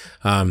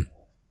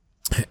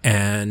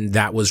 And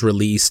that was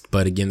released,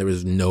 but again, there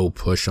was no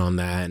push on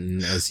that.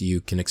 And as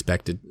you can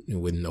expect, it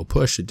with no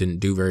push, it didn't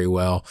do very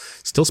well.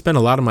 Still spent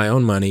a lot of my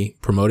own money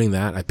promoting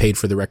that. I paid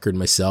for the record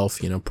myself,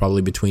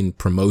 probably between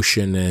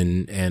promotion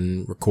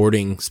and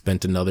recording,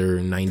 spent another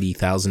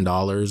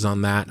 $90,000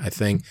 on that. I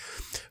think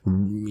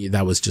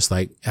that was just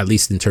like, at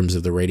least in terms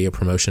of the radio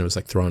promotion, it was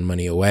like throwing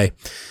money away.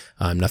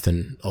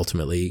 Nothing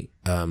ultimately,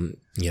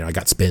 I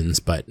got spins,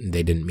 but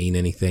they didn't mean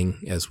anything,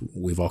 as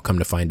we've all come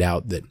to find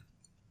out that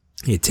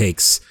it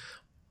takes,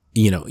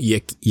 you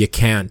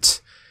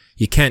can't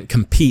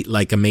compete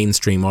like a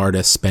mainstream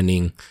artist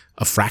spending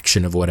a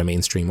fraction of what a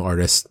mainstream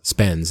artist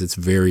spends. It's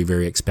very,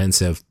 very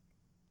expensive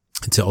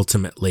to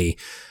ultimately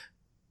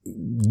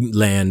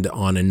land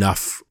on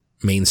enough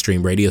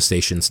mainstream radio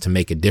stations to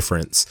make a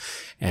difference.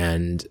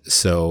 And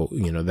so,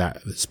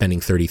 that spending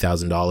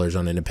 $30,000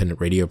 on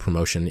independent radio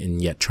promotion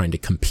and yet trying to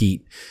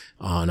compete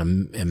on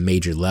a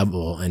major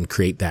level and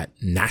create that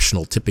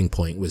national tipping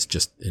point was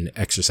just an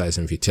exercise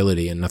in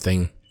futility, and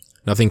nothing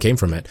came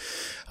from it.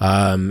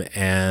 With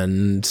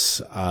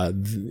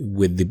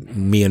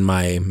me and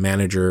my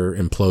manager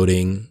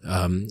imploding,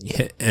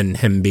 and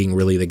him being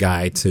really the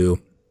guy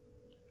to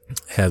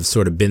have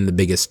sort of been the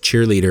biggest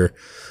cheerleader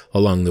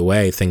along the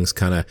way, things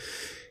kind of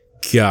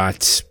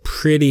got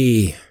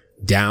pretty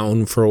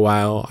down for a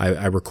while.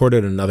 I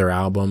recorded another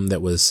album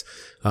that was,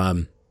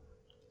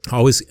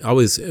 always,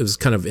 it was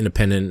kind of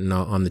independent and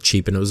on the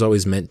cheap, and it was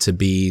always meant to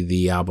be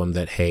the album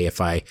that, hey, if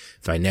I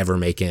never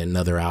make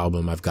another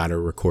album, I've got to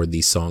record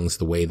these songs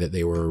the way that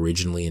they were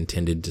originally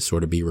intended to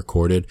sort of be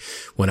recorded.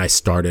 When I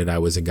started, I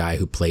was a guy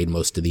who played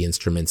most of the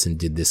instruments and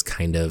did this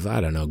kind of,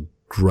 I don't know,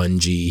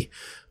 grungy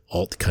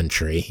alt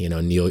country,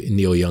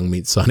 Neil Young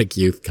meets Sonic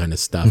Youth kind of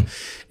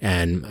stuff.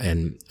 And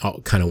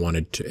kind of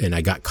wanted to, and I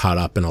got caught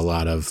up in a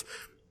lot of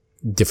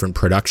different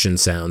production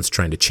sounds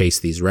trying to chase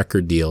these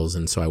record deals.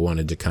 And so I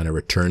wanted to kind of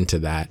return to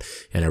that.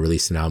 And I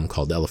released an album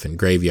called Elephant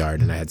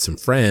Graveyard. And I had some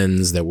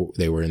friends that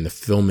they were in the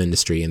film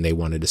industry and they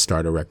wanted to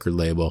start a record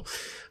label.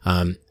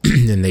 And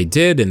they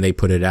did, and they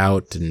put it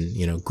out,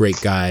 and,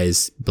 great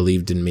guys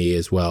believed in me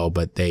as well,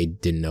 but they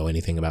didn't know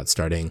anything about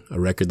starting a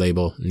record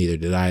label. Neither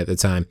did I at the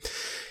time.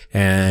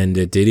 And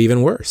it did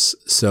even worse.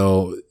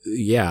 So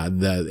yeah,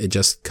 it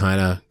just kind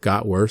of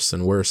got worse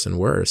and worse and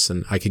worse.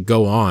 And I could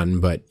go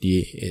on, but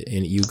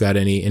you got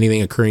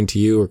anything occurring to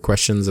you or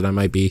questions that I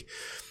might be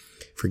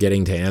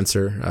forgetting to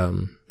answer,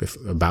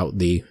 about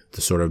the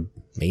sort of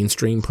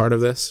mainstream part of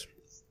this?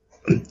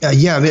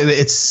 Yeah, I mean,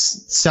 it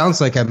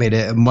sounds like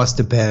it must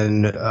have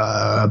been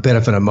a bit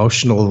of an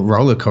emotional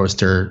roller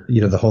coaster,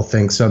 the whole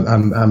thing. So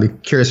I'm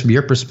curious from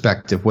your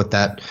perspective what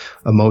that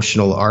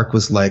emotional arc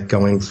was like,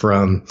 going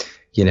from,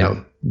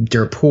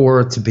 dirt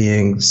poor to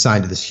being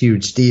signed to this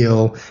huge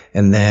deal,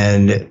 and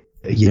then,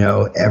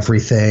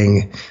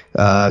 everything,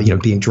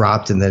 being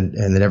dropped, and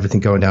then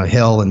everything going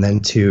downhill, and then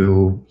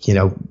to,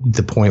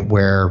 the point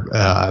where,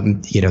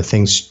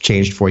 things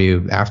changed for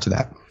you after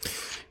that.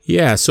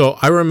 Yeah, so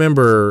I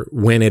remember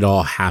when it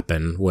all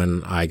happened,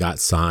 when I got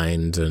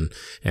signed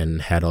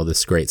and had all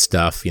this great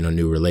stuff,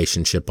 new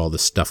relationship, all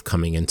this stuff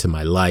coming into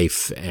my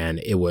life, and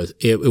it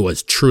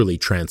was truly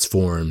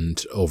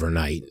transformed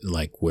overnight,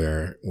 like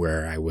where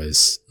I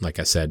was, like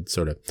I said,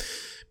 sort of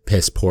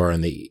piss poor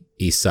on the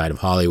east side of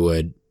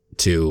Hollywood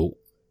to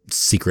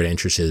secret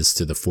entrances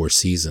to the Four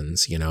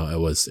Seasons. It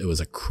was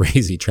a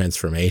crazy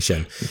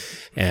transformation,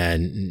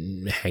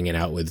 and hanging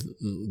out with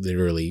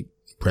literally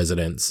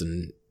presidents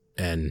and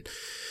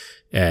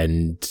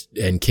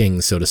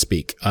kings, so to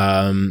speak.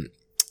 And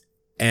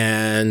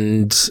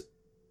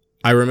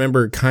I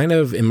remember kind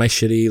of in my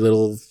shitty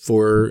little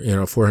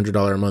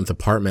 $400 a month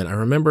apartment, I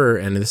remember,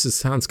 and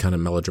sounds kind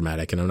of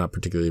melodramatic, and I'm not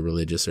particularly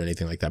religious or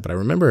anything like that, but I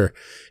remember,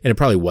 and it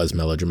probably was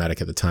melodramatic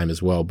at the time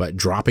as well, but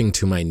dropping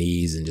to my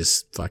knees and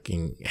just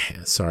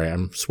sorry,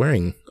 I'm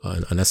swearing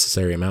an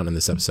unnecessary amount in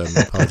this episode.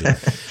 My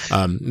apologies.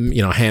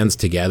 Hands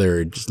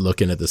together, just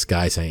looking at the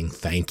sky saying,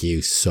 thank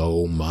you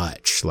so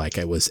much. Like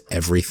it was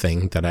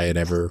everything that I had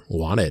ever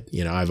wanted.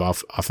 I've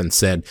often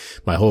said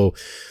my whole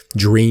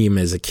dream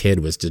as a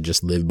kid was to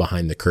just live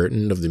behind the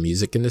curtain of the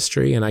music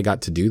industry. And I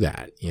got to do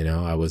that.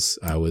 I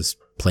was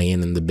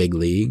playing in the big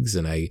leagues,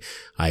 and I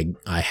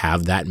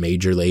have that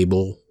major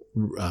label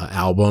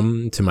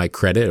album to my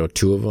credit, or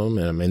two of them,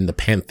 and I'm in the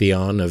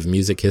pantheon of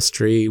music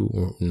history,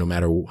 no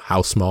matter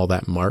how small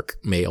that mark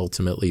may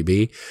ultimately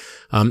be.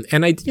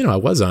 And I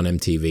was on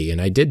MTV, and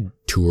I did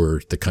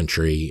tour the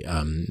country,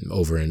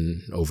 over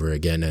and over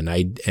again. And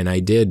I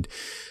did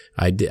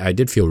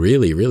feel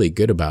really, really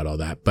good about all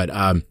that.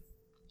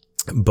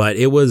 But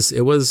it was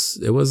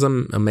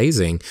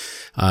amazing.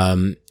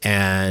 And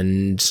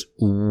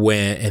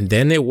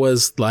then it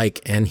was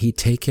like, and he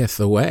taketh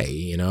away,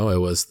 it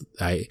was,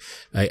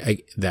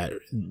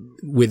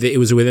 it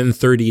was within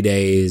 30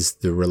 days,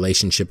 the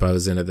relationship I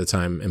was in at the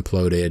time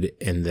imploded.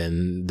 And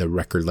then the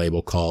record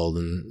label called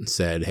and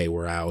said, hey,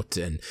 we're out.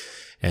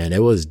 and it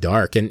was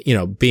dark. And, you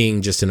know,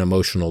 being just an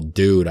emotional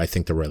dude, I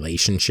think the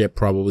relationship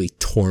probably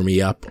tore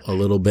me up a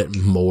little bit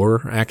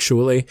more,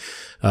 actually,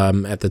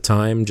 at the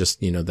time.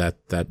 Just, you know,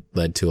 that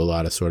led to a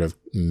lot of sort of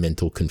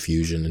mental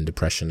confusion and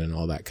depression and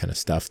all that kind of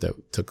stuff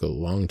that took a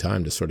long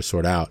time to sort of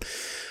sort out.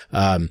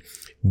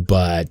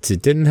 But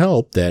it didn't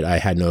help that I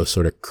had no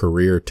sort of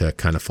career to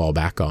kind of fall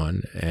back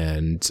on.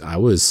 And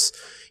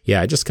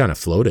I just kind of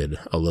floated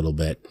a little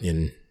bit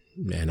and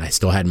I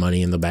still had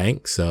money in the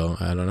bank. So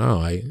I don't know.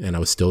 I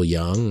was still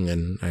young,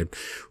 and I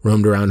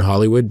roamed around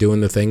Hollywood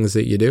doing the things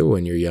that you do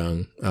when you're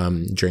young,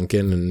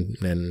 drinking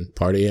and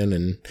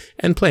partying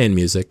and playing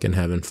music and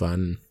having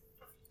fun.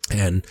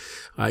 And,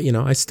 you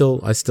know, I still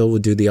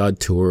would do the odd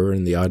tour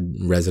and the odd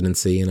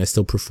residency, and I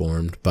still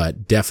performed,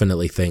 but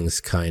definitely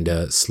things kind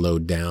of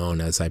slowed down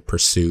as I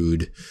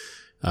pursued,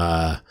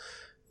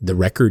 the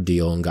record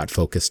deal and got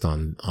focused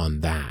on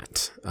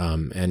that.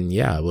 And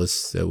yeah,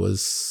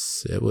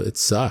 it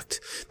sucked.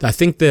 I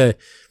think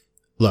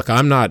look,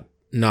 I'm not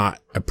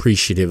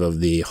appreciative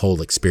of the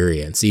whole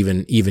experience,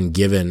 even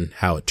given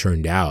how it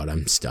turned out.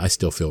 I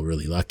still feel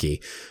really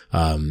lucky.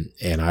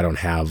 And I don't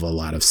have a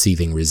lot of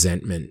seething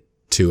resentment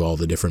to all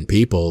the different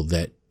people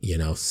that, you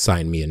know,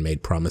 signed me and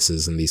made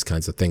promises and these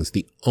kinds of things.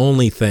 The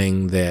only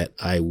thing that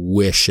I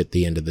wish at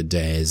the end of the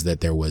day is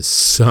that there was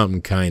some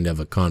kind of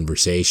a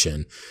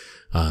conversation.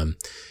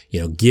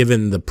 You know,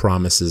 given the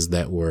promises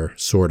that were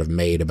sort of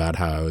made about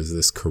how I was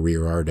this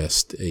career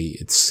artist,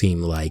 it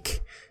seemed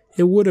like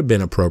it would have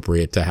been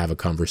appropriate to have a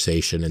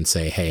conversation and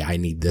say, hey, I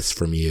need this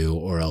from you,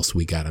 or else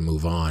we got to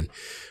move on.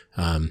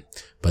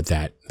 But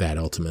that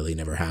ultimately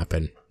never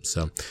happened.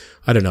 So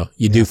I don't know.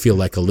 You do feel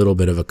like a little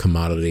bit of a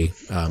commodity,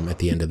 at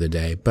the end of the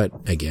day, but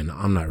again,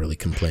 I'm not really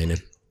complaining.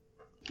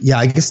 Yeah,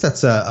 I guess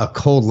that's a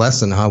cold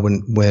lesson, huh?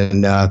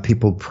 When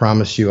people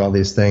promise you all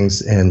these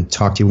things and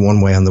talk to you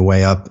one way on the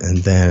way up, and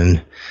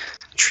then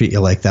treat you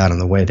like that on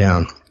the way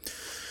down.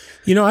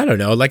 You know, I don't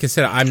know. Like I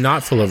said, I'm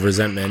not full of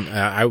resentment.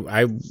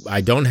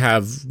 I don't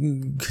have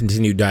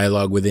continued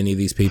dialogue with any of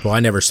these people. I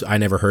never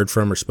heard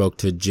from or spoke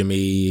to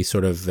Jimmy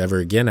sort of ever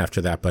again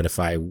after that. But if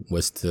I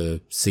was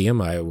to see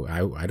him, I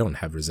don't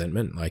have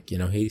resentment. Like, you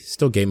know, he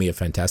still gave me a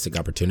fantastic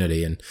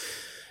opportunity, and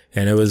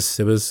it was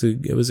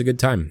a good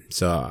time.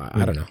 So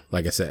I don't know.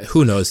 Like I said,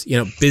 who knows? You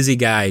know, busy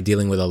guy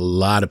dealing with a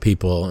lot of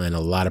people and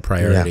a lot of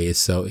priorities. Yeah.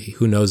 So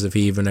who knows if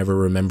he even ever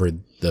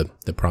remembered the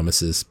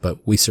promises? But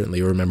we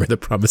certainly remember the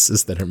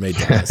promises that are made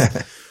to us.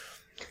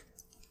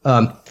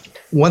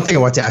 One thing I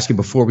want to ask you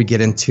before we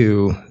get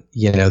into,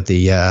 you know,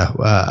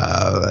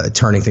 the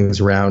turning things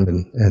around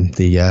and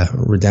the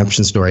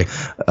redemption story.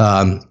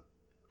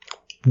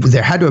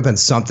 There had to have been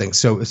something.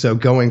 So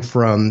going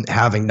from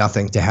having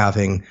nothing to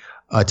having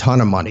a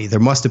ton of money, there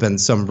must have been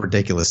some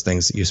ridiculous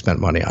things that you spent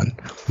money on.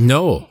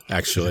 No,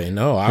 actually,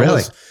 no. I'm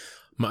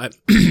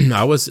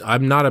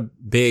not a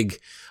big,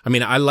 I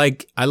mean, I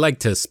like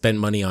to spend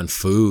money on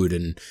food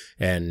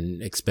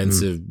and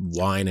expensive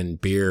wine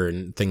and beer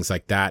and things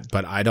like that,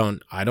 but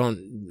I'm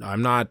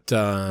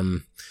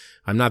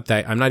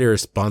not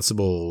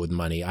irresponsible with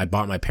money. I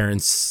bought my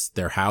parents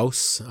their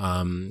house,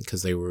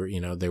 cause they were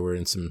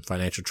in some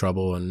financial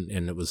trouble and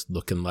it was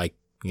looking like,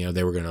 you know,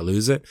 they were going to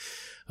lose it.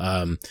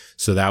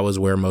 So that was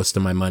where most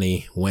of my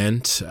money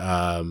went, or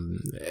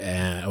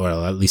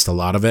at least a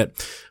lot of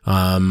it.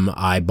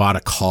 I bought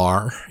a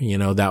car, you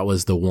know, that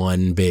was the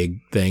one big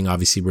thing.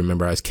 Obviously,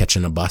 remember I was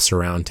catching a bus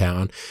around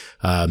town.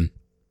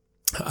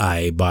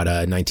 I bought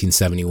a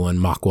 1971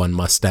 Mach 1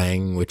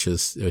 Mustang, which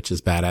is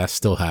badass.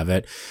 Still have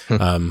it.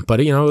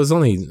 But you know, it was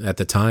only at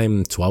the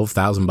time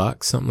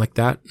 $12,000, something like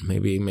that.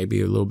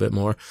 Maybe a little bit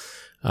more.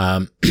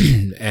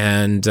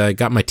 And I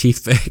got my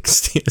teeth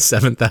fixed,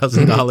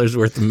 $7,000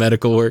 worth of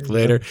medical work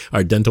later,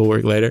 or dental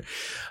work later.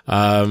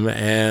 No,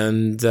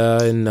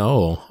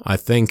 I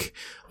think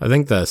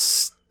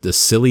the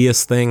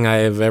silliest thing I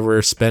have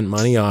ever spent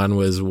money on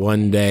was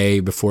one day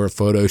before a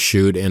photo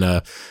shoot in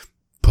a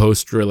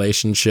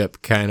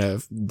post-relationship kind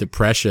of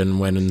depression,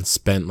 went and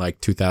spent like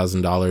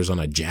 $2,000 on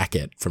a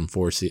jacket from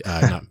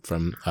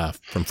from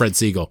Fred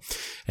Siegel,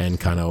 and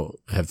kind of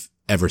have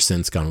ever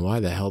since gone, why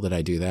the hell did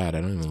I do that?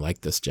 I don't even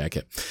like this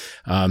jacket.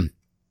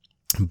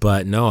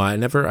 But no, I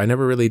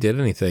never really did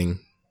anything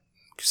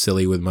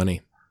silly with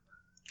money.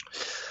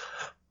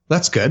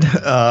 That's good.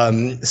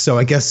 So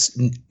I guess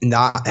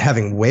not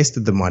having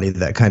wasted the money,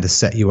 that kind of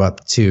set you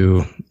up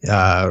to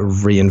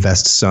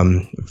reinvest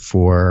some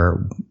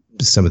for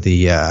some of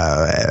the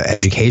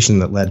education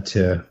that led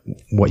to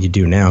what you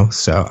do now.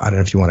 So I don't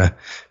know if you want to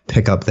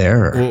pick up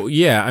there. Or. Well,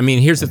 yeah. I mean,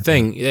 here's the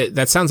thing.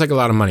 That sounds like a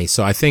lot of money.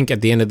 So I think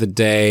at the end of the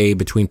day,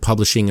 between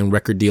publishing and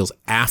record deals,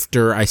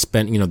 after I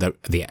spent, you know, the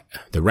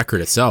record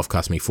itself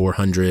cost me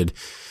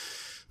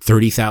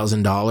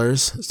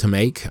 $430,000 to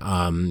make,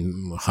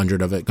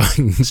 100 of it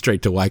going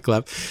straight to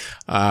Wyclef.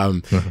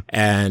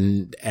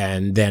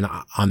 And then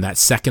on that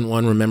second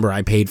one, remember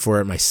I paid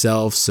for it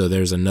myself. So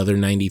there's another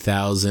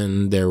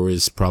 90,000. There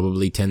was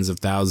probably tens of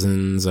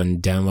thousands on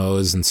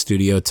demos and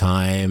studio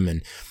time.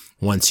 And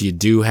once you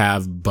do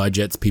have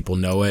budgets, people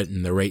know it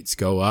and the rates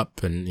go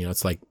up, and, you know,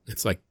 it's like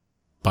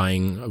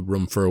buying a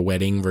room for a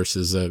wedding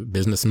versus a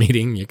business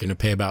meeting. You're going to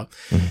pay about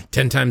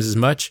 10 times as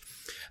much.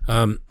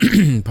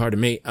 Pardon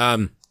me.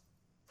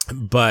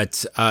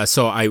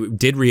 So I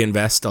did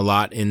reinvest a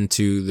lot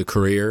into the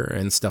career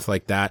and stuff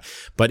like that.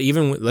 But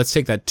even let's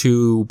take that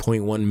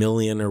 2.1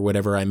 million or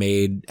whatever I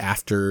made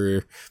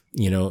after,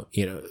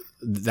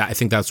 that I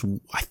think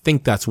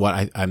that's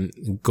what I'm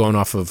going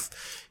off of.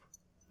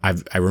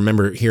 I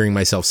remember hearing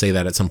myself say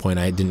that at some point.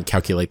 I didn't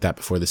calculate that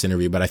before this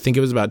interview, but I think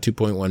it was about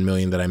 2.1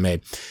 million that I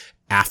made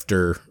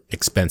after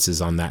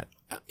expenses on that,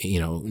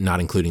 not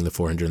including the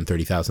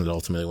 430,000 that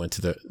ultimately went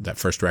to that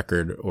first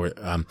record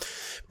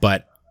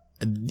but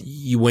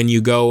when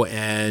you go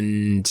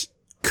and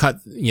cut,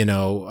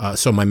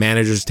 so my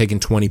manager's taking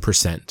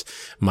 20%,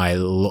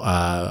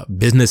 my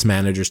business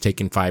manager's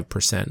taking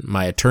 5%,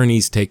 my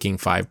attorney's taking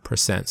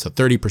 5%, so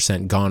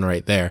 30% gone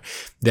right there.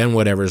 Then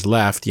whatever's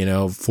left,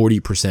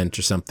 40%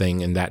 or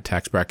something in that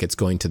tax bracket's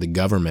going to the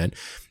government,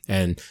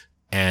 and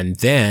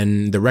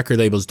then the record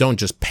labels don't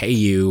just pay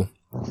you,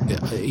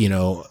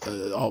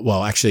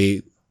 well,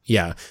 actually,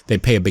 yeah, they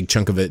pay a big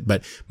chunk of it,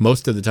 but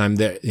most of the time,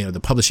 the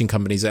publishing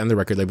companies and the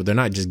record label, they're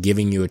not just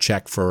giving you a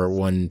check for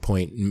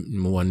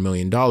 $1.1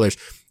 million.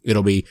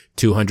 It'll be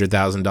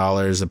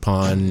 $200,000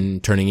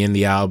 upon turning in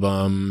the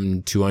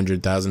album,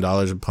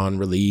 $200,000 upon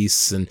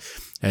release, and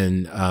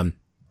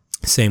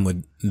same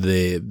with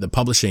the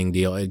publishing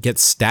deal. It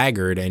gets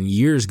staggered and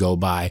years go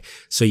by.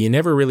 So you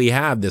never really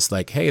have this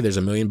like, hey, there's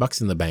 $1 million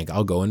in the bank.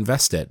 I'll go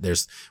invest it.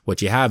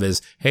 What you have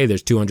is, hey,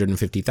 there's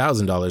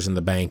 $250,000 in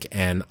the bank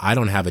and I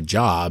don't have a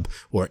job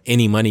or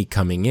any money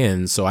coming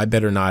in. So I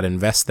better not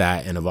invest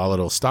that in a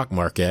volatile stock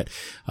market,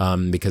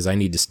 because I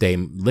need to stay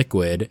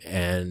liquid.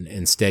 And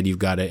instead you've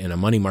got it in a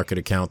money market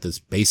account that's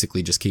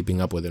basically just keeping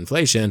up with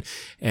inflation,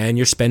 and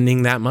you're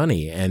spending that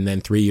money. And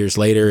then 3 years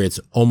later, it's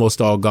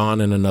almost all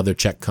gone and another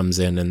check comes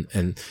in, and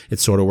it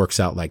sort of works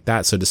out like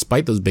that. So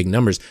despite those big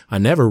numbers, I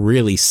never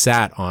really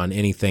sat on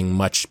anything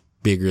much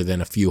bigger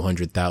than a few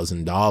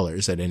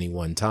 $100,000 at any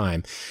one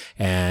time.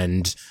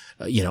 And,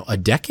 a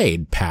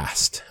decade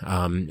passed,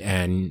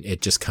 and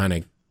it just kind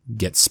of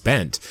gets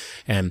spent.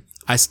 And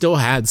I still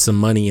had some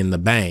money in the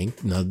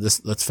bank. Now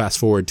let's fast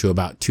forward to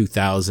about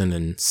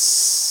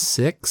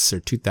 2006 or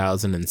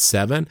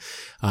 2007.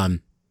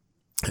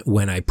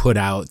 When I put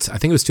out, I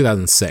think it was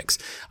 2006,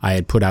 I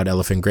had put out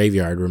Elephant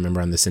Graveyard,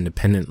 remember, on this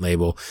independent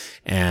label,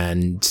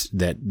 and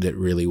that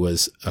really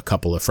was a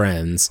couple of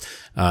friends,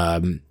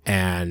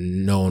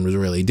 and no one was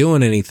really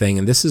doing anything.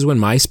 And this is when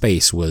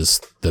MySpace was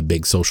the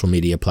big social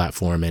media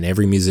platform, and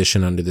every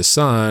musician under the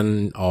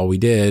sun, all we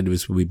did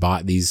was we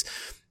bought these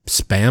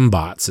spam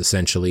bots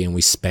essentially, and we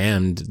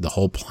spammed the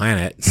whole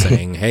planet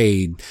saying,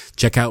 hey,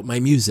 check out my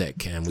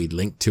music. And we'd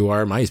link to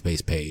our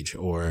MySpace page,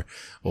 or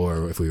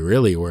if we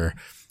really were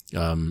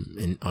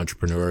in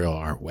entrepreneurial,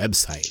 our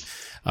website.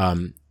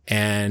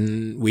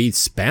 And we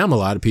spam a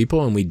lot of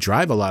people and we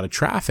drive a lot of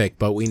traffic,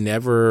 but we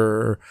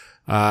never,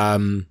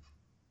 we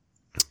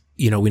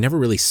never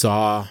really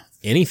saw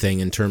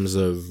anything in terms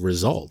of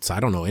results. I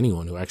don't know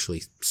anyone who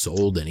actually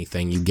sold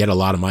anything. You get a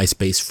lot of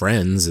MySpace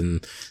friends,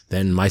 and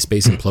then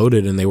MySpace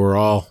imploded and they were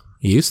all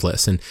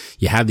useless. And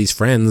you have these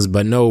friends,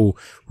 but no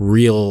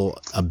real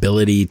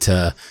ability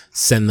to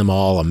send them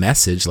all a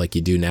message like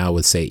you do now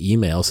with, say,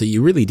 email. So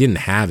you really didn't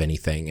have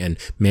anything. And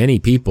many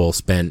people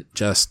spent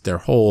just their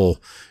whole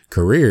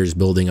careers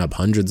building up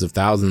hundreds of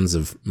thousands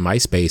of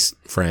MySpace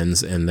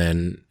friends, and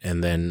then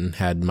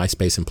had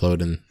MySpace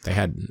implode and they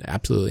had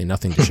absolutely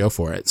nothing to show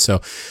for it. So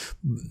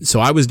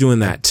I was doing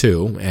that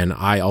too. And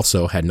I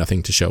also had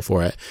nothing to show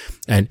for it.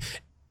 And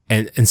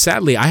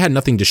sadly, I had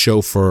nothing to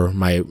show for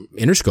my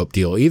Interscope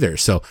deal either.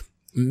 So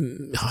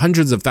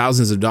hundreds of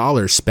thousands of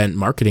dollars spent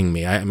marketing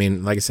me. I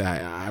mean, like I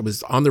said, I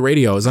was on the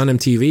radio. I was on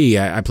MTV.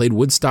 I played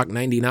Woodstock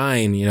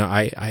 99.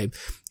 I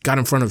got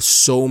in front of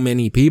so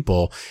many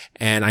people,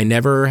 and I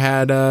never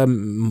had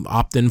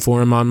opt-in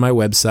form on my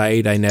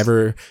website. I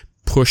never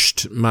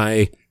pushed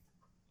my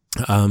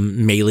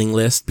mailing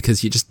list,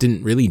 because you just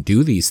didn't really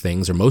do these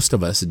things, or most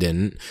of us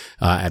didn't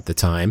at the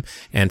time.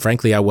 And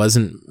frankly, I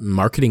wasn't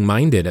marketing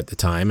minded at the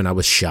time, and I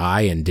was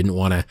shy and didn't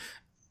want to,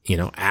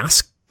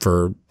 ask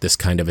for this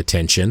kind of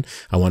attention.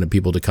 I wanted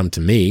people to come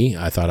to me.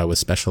 I thought I was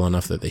special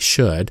enough that they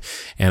should,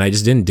 and I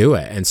just didn't do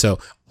it. And so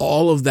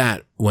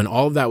when all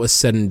of that was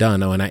said and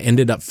done, and I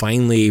ended up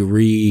finally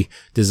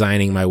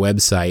redesigning my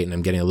website, and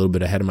I'm getting a little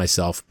bit ahead of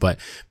myself, but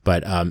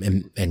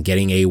and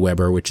getting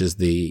Aweber, which is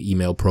the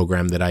email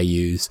program that I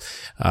use,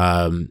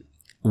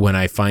 when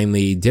I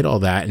finally did all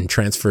that and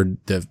transferred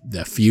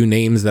the few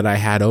names that I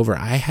had over,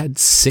 I had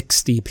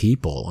 60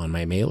 people on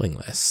my mailing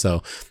list.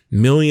 So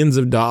millions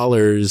of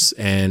dollars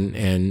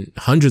and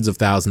hundreds of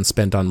thousands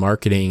spent on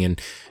marketing,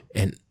 and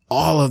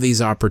all of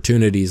these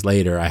opportunities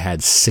later, I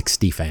had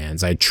 60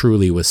 fans. I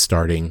truly was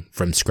starting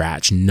from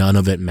scratch. None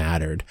of it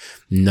mattered.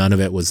 None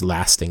of it was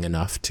lasting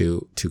enough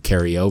to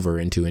carry over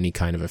into any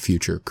kind of a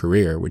future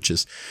career, which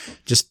is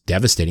just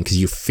devastating,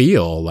 because you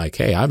feel like,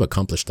 hey, I've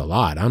accomplished a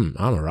lot. I'm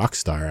a rock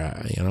star.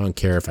 I don't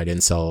care if I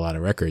didn't sell a lot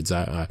of records.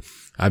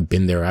 I've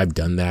been there. I've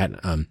done that.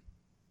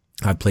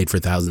 I've played for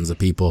thousands of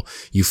people.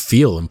 You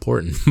feel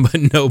important,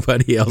 but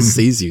nobody else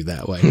sees you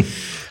that way.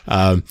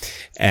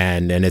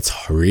 And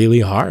it's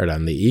really hard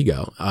on the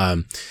ego.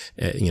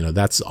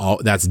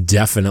 That's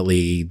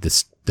definitely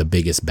the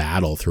biggest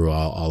battle through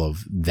all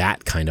of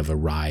that kind of a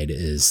ride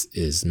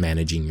is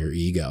managing your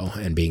ego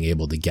and being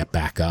able to get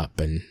back up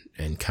and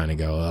kind of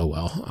go, oh,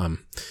 well,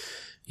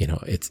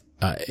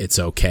 it's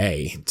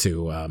okay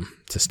to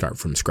start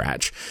from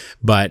scratch.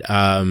 But,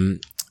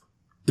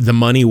 the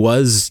money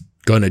was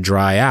going to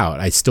dry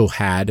out. I still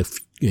had,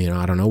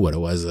 I don't know what it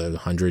was,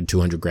 100,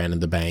 200 grand in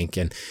the bank,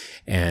 and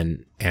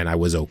I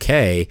was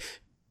okay.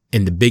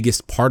 And the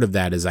biggest part of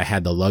that is I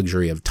had the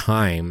luxury of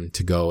time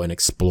to go and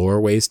explore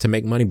ways to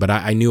make money, but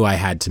I knew I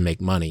had to make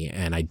money,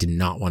 and I did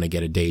not want to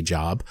get a day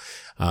job.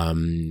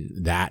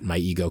 That my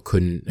ego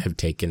couldn't have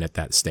taken at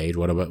that stage.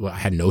 I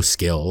had no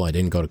skill. I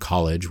didn't go to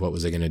college. What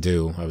was I going to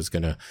do? I was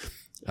going to,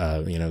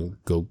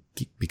 go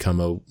become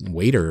a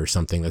waiter or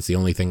something. That's the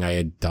only thing I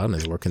had done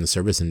is work in the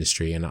service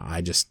industry. And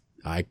I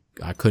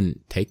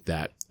couldn't take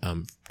that,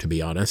 to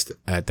be honest,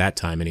 at that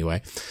time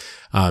anyway.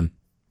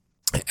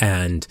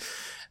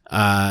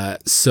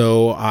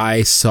 So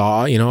I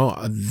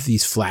saw,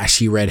 these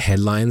flashy red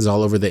headlines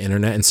all over the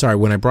internet. And sorry,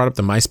 when I brought up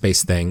the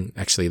MySpace thing,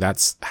 actually,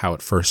 that's how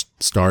it first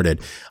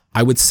started.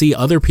 I would see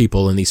other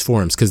people in these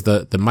forums because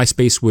the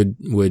MySpace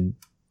would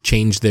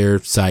change their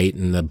site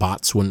and the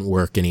bots wouldn't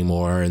work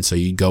anymore. And so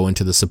you'd go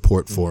into the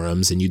support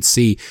forums and you'd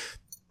see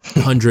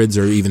hundreds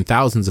or even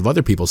thousands of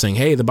other people saying,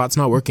 hey, the bot's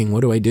not working.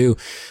 What do I do?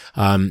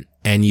 And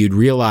you'd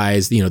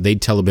realize, they'd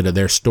tell a bit of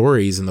their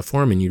stories in the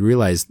forum, and you'd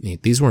realize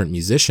these weren't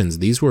musicians.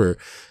 These were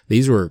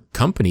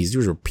companies.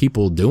 These were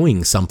people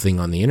doing something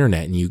on the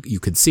internet. And you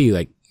could see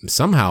like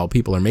somehow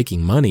people are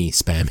making money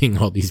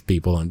spamming all these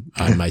people on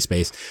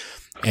MySpace.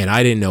 And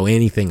I didn't know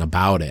anything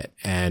about it.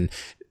 And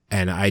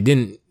I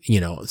didn't,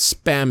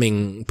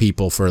 spamming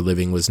people for a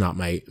living was not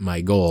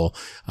my goal.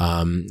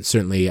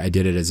 Certainly I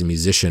did it as a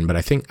musician, but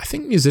I think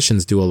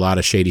musicians do a lot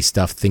of shady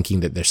stuff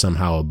thinking that they're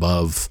somehow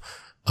above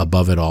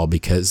it all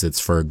because it's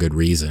for a good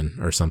reason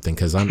or something.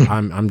 Cause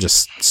I'm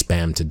just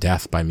spammed to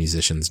death by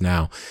musicians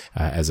now,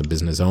 as a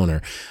business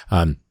owner.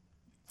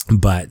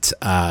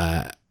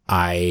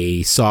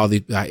 I saw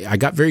I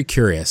got very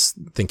curious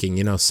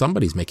thinking,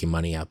 somebody's making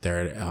money out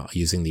there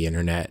using the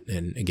internet.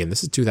 And again,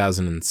 this is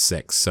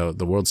 2006. So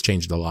the world's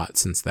changed a lot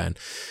since then,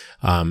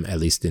 at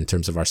least in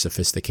terms of our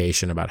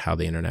sophistication about how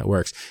the internet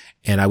works.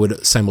 And I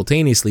would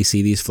simultaneously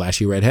see these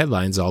flashy red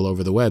headlines all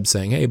over the web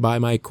saying, hey, buy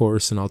my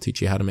course and I'll teach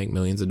you how to make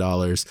millions of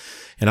dollars.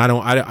 And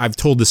I've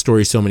told the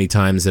story so many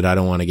times that I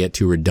don't want to get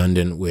too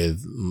redundant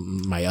with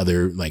my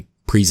other like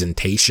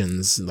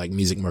presentations like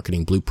Music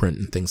Marketing Blueprint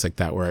and things like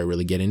that, where I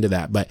really get into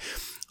that. But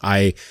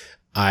I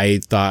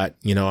thought,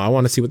 I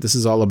want to see what this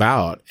is all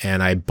about.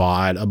 And I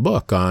bought a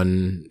book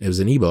it was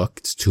an ebook.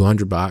 It's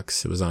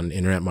 $200. It was on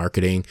internet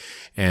marketing,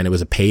 and it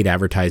was a paid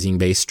advertising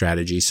based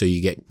strategy. So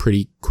you get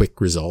pretty quick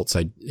results.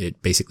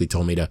 It basically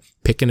told me to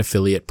pick an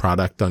affiliate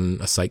product on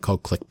a site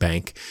called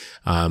ClickBank.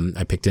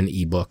 I picked an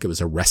ebook. It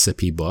was a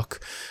recipe book,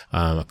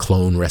 a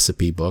clone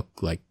recipe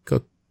book, like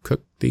cook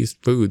these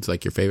foods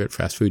like your favorite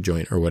fast food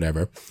joint or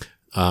whatever.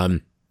 I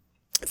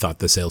thought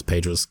the sales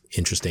page was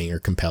interesting or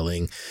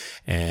compelling.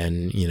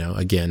 And,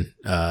 again,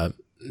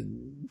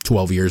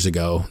 12 years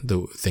ago,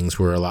 the things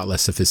were a lot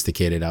less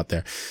sophisticated out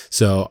there.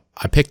 So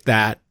I picked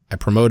that. I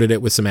promoted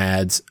it with some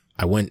ads.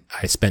 I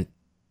spent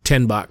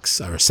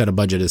 $10 or set a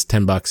budget as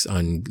 $10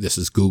 on, this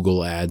is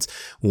Google ads,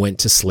 went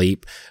to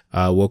sleep,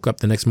 woke up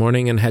the next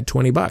morning and had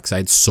 $20.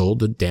 I'd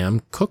sold a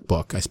damn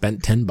cookbook. I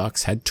spent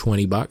 $10, had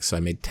 $20. So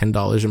I made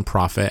 $10 in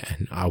profit,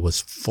 and I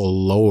was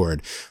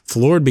floored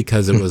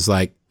because it was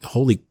like,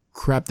 holy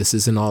crap, this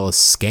isn't all a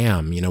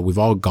scam. We've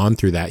all gone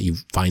through that. You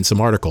find some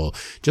article,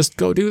 just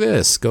go do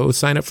this, go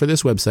sign up for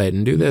this website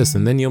and do this,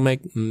 and then you'll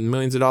make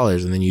millions of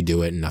dollars, and then you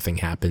do it and nothing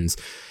happens.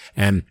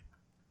 And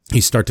you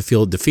start to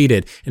feel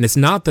defeated. And it's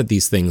not that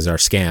these things are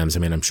scams. I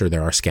mean, I'm sure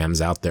there are scams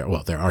out there.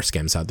 Well, there are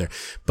scams out there,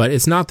 but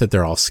it's not that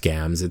they're all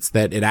scams. It's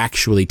that it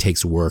actually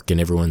takes work,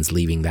 and everyone's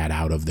leaving that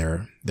out of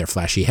their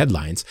flashy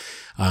headlines.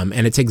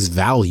 And it takes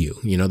value.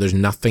 There's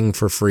nothing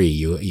for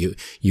free.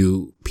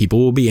 People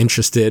will be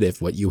interested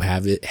if what you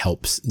have, it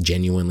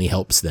genuinely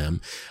helps them.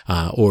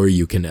 Or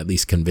you can at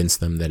least convince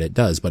them that it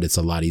does, but it's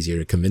a lot easier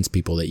to convince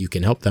people that you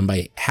can help them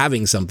by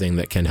having something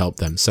that can help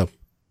them. So,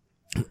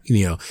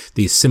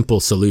 these simple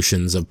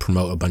solutions of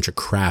promote a bunch of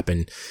crap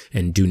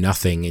and do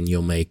nothing and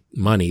you'll make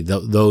money,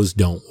 those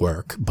don't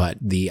work. But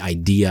the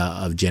idea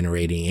of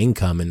generating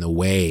income in the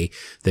way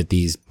that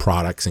these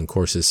products and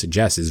courses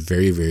suggest is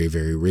very, very,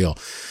 very real.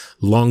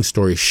 Long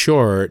story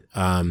short,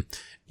 I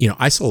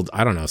sold,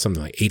 I don't know,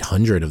 something like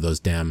 800 of those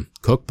damn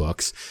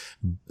cookbooks,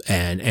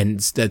 and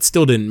that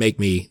still didn't make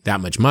me that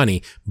much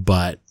money,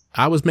 but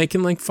I was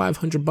making like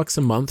 $500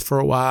 a month for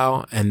a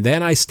while. And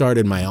then I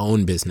started my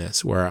own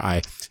business where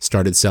I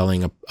started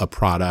selling a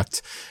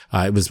product,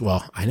 It was,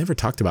 well, I never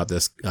talked about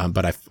this,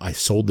 but I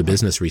sold the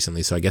business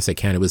recently, so I guess I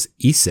can. It was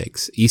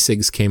e-cigs.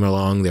 E-cigs came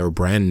along. They were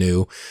brand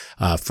new.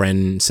 A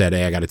friend said,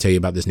 hey, I got to tell you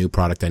about this new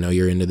product. I know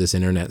you're into this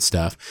internet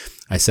stuff.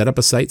 I set up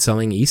a site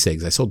selling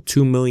e-cigs. I sold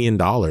 $2 million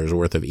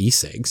worth of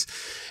e-cigs.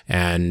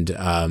 And,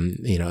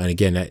 and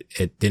again,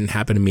 it didn't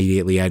happen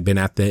immediately. I'd been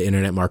at the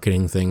internet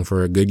marketing thing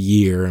for a good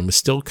year and was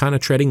still kind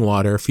of treading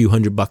water. A few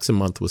 $100 a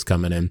month was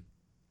coming in.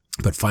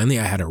 But finally,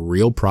 I had a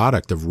real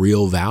product of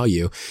real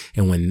value.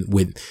 And when,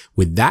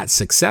 with that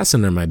success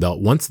under my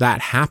belt, once that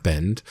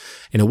happened,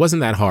 and it wasn't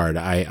that hard,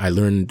 I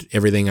learned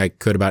everything I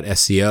could about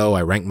SEO.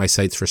 I ranked my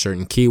sites for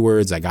certain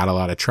keywords. I got a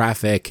lot of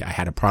traffic. I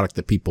had a product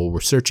that people were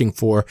searching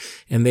for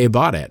and they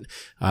bought it.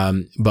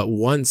 But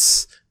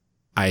once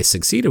I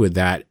succeeded with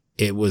that,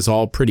 it was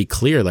all pretty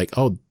clear, like,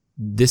 oh,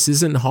 this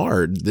isn't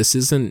hard. This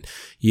isn't,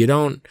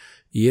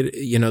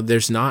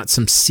 there's not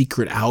some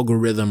secret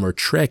algorithm or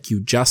trick. You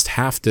just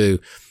have to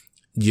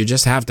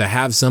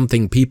have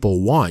something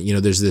people want.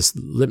 There's this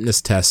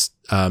litmus test,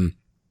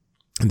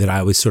 that I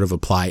always sort of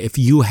apply. If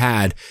you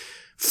had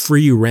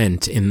free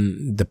rent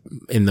in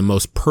the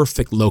most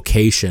perfect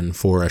location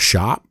for a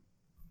shop,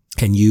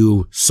 and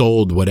you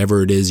sold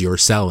whatever it is you're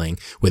selling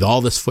with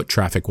all this foot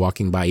traffic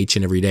walking by each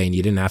and every day, and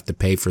you didn't have to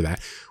pay for that,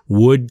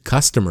 would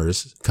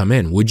customers come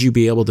in? Would you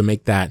be able to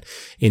make that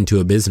into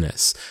a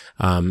business?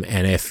 And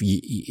if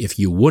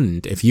you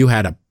wouldn't, if you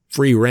had a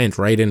free rent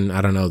right in,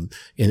 I don't know,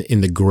 in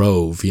the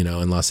Grove,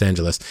 in Los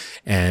Angeles,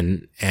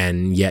 and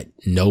yet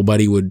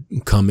nobody would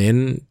come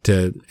in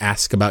to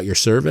ask about your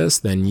service,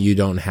 then you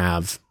don't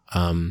have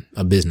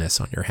a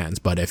business on your hands.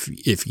 But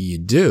if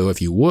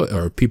you would,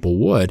 or people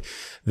would,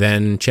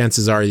 then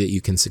chances are that you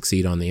can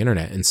succeed on the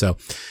internet. And so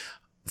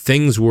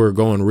things were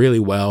going really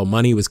well.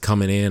 Money was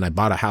coming in. I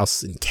bought a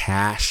house in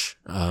cash.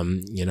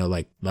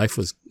 Like life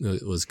was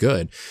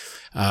good.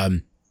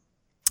 But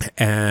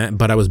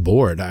I was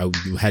bored. I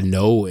had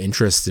no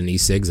interest in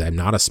e-cigs. I'm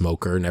not a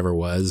smoker, never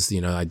was.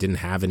 I didn't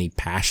have any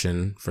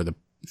passion for the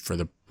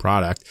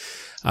product.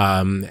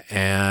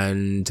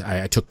 And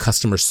I took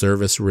customer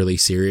service really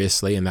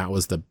seriously, and that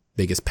was the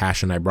biggest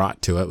passion I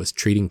brought to it, was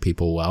treating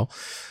people well.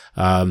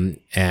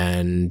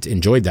 And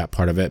enjoyed that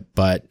part of it,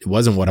 but it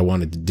wasn't what I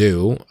wanted to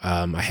do.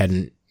 I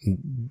hadn't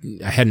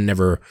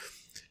never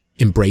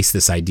embraced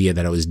this idea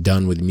that I was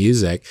done with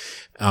music.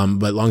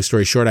 But long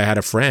story short, I had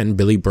a friend,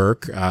 Billy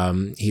Burke.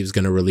 He was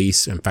going to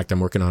release, in fact, I'm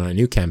working on a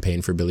new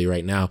campaign for Billy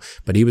right now,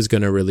 but he was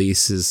going to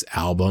release his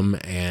album,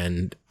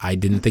 and I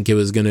didn't think it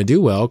was going to do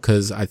well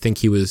because I think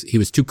he was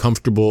too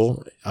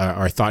comfortable,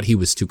 or I thought he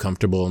was too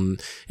comfortable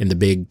in the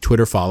big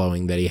Twitter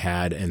following that he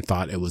had, and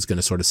thought it was going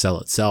to sort of sell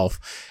itself.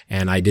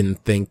 And I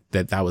didn't think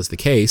that was the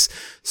case.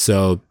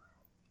 So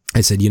I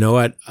said, you know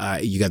what?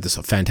 You got this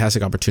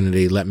fantastic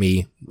opportunity. Let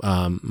me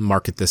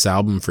market this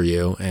album for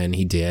you. And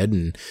he did.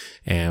 And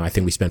I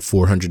think we spent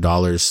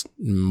 $400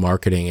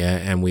 marketing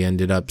it. And we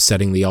ended up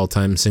setting the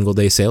all-time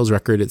single-day sales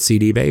record at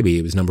CD Baby.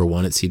 He was number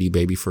one at CD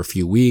Baby for a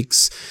few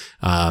weeks.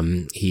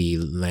 He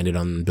landed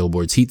on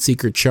Billboard's Heat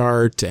Seeker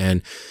chart.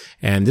 And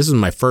this was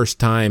my first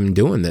time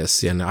doing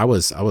this. And I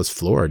was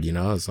floored.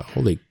 I was like,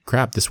 holy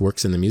crap, this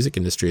works in the music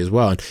industry as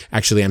well. And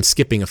actually, I'm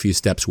skipping a few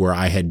steps where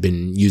I had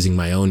been using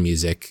my own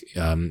music.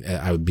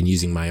 I've been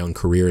using my own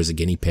career as a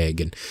guinea pig,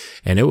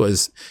 and it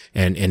was,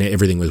 and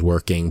everything was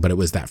working, but it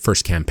was that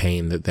first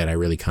campaign that I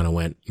really kind of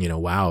went,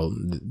 wow,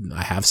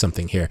 I have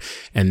something here.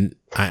 And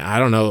I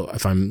don't know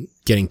if I'm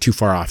getting too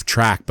far off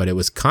track, but it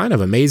was kind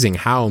of amazing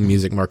how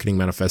Music Marketing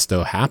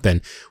Manifesto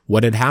happened.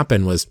 What had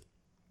happened was,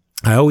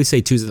 I always say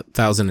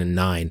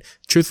 2009.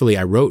 Truthfully,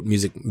 I wrote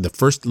the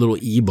first little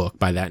ebook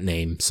by that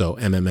name, so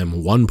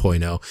MMM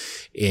 1.0,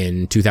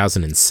 in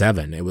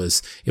 2007. It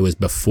was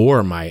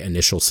before my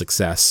initial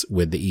success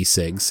with the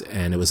e-cigs,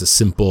 and it was a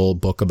simple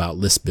book about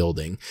list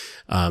building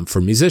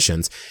for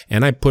musicians.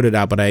 And I put it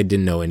out, but I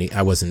didn't know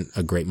I wasn't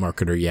a great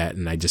marketer yet,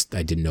 and I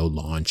did no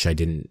launch. I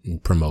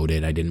didn't promote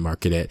it. I didn't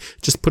market it.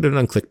 Just put it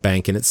on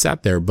ClickBank, and it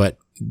sat there. But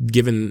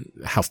given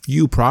how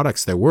few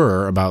products there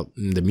were about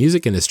the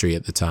music industry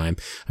at the time,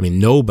 I mean,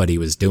 nobody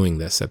was doing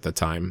this at the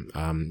time,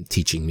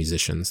 teaching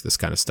musicians this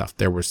kind of stuff.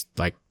 There was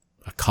like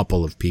a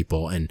couple of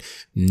people, and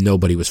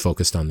nobody was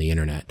focused on the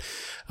internet.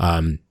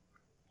 Given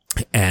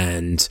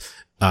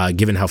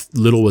how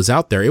little was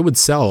out there, it would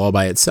sell all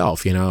by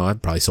itself. I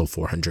probably sold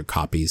 400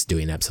 copies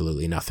doing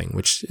absolutely nothing,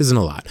 which isn't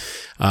a lot.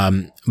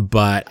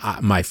 But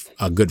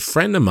a good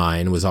friend of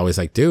mine was always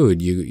like,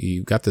 dude,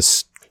 you got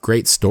this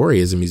great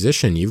story as a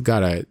musician. You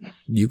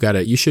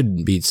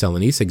should be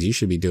selling e-cigs. You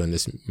should be doing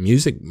this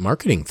music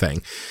marketing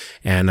thing.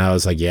 And I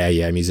was like,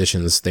 yeah,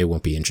 musicians, they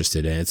won't be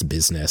interested in it. It's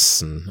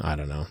business. And I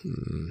don't know,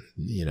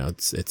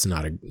 it's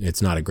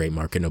not a great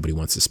market. Nobody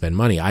wants to spend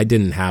money. I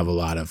didn't have a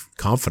lot of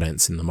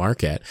confidence in the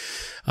market.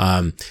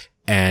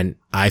 And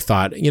I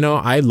thought,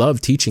 I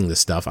love teaching this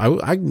stuff. I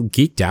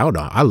geeked out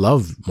on, I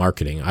love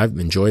marketing. I've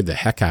enjoyed the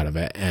heck out of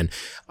it. And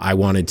I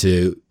wanted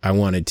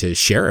to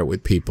share it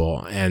with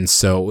people. And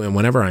so, and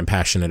whenever I'm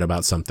passionate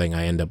about something,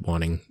 I end up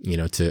wanting,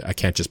 I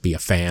can't just be a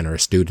fan or a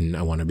student.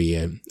 I want to be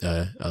a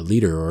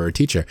leader or a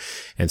teacher.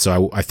 And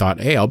so I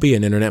thought, hey, I'll be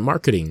an internet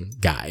marketing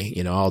guy.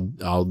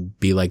 I'll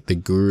be like the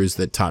gurus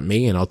that taught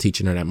me, and I'll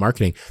teach internet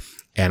marketing.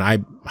 And I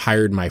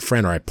hired my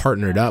friend, or I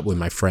partnered up with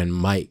my friend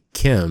Mike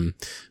Kim,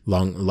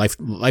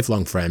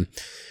 lifelong friend,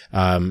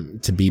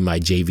 to be my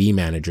JV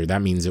manager.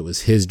 That means it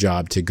was his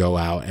job to go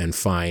out and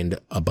find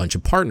a bunch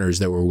of partners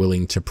that were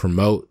willing to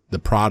promote the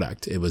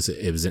product. It was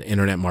an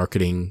internet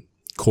marketing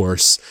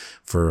course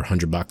for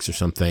 $100 or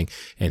something.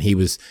 And he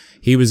was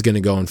going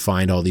to go and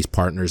find all these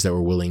partners that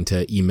were willing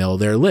to email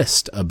their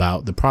list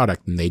about the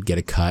product, and they'd get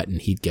a cut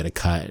and he'd get a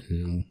cut,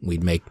 and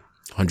we'd make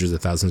hundreds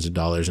of thousands of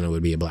dollars, and it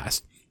would be a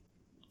blast.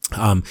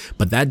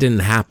 But that didn't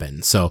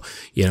happen. So,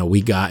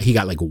 he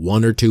got like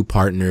 1 or 2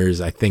 partners.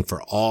 I think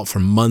for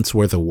months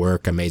worth of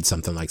work, I made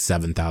something like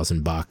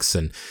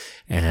 $7,000.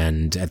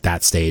 And at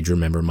that stage,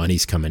 remember,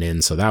 money's coming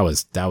in. So that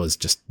was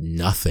just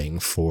nothing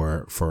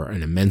for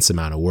an immense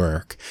amount of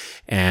work.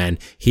 And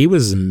he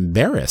was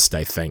embarrassed,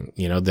 I think,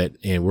 that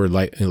we're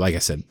like I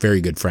said,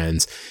 very good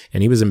friends.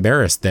 And he was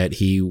embarrassed that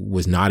he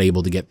was not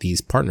able to get these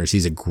partners.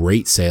 He's a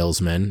great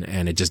salesman,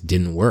 and it just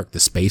didn't work.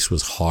 The space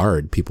was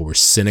hard. People were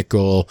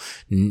cynical.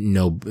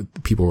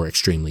 People were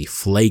extremely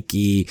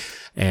flaky,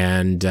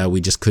 and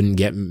we just couldn't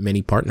get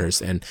many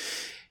partners. And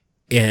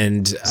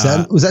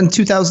was that in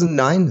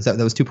 2009? That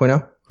was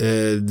 2.0?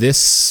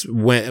 This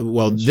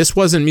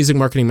wasn't Music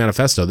Marketing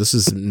Manifesto. This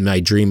is my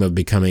dream of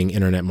becoming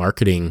internet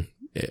marketing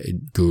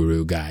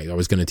guru guy. I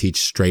was going to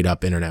teach straight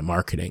up internet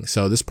marketing.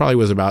 So this probably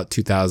was about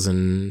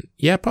 2000.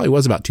 Yeah, it probably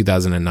was about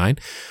 2009.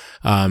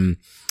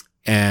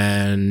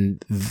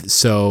 And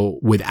so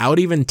without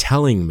even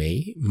telling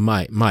me,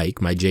 Mike,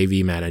 my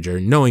JV manager,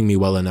 knowing me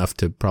well enough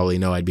to probably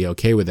know I'd be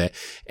okay with it,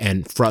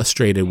 and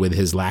frustrated with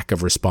his lack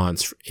of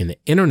response in the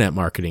internet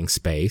marketing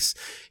space,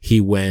 he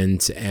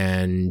went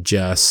and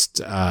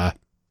just,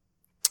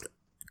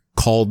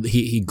 called,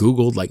 he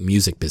Googled like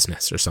music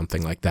business or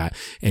something like that,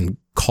 and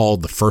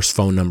called the first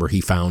phone number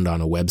he found on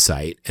a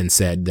website, and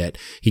said that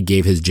he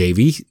gave his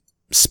JV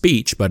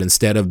speech, but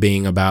instead of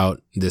being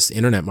about this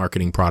internet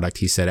marketing product,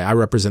 he said, I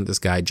represent this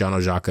guy, John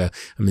Ojaka.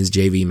 I'm his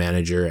JV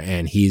manager,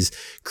 and he's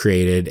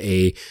created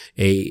a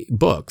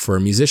book for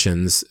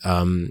musicians,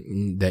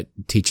 that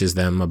teaches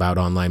them about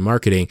online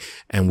marketing.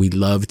 And we'd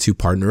love to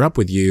partner up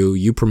with you.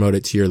 You promote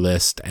it to your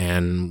list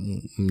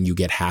and you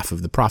get half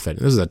of the profit.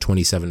 And this is a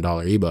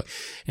 $27 ebook.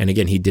 And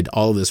again, he did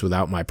all of this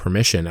without my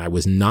permission. I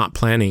was not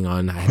planning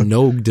on, I had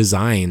no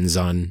designs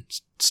on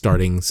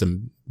starting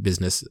some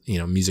business,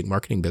 music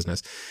marketing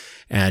business.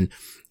 And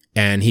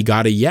he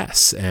got a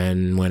yes.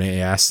 And when I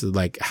asked,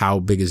 like, how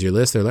big is your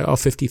list? They're like,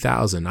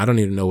 50,000. I don't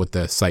even know what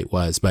the site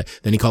was. But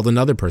then he called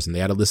another person. They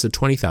had a list of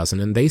 20,000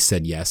 and they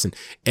said yes. And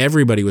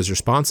everybody was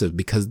responsive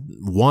because,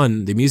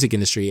 one, the music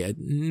industry had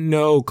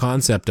no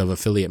concept of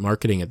affiliate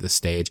marketing at this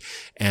stage,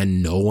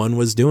 and no one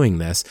was doing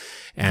this.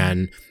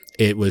 And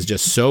it was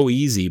just so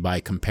easy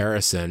by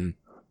comparison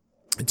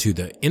to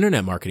the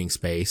internet marketing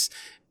space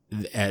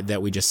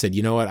that we just said,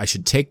 you know what, I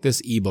should take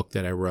this ebook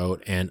that I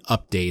wrote and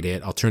update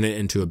it. I'll turn it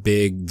into a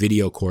big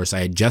video course. I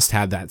had just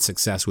had that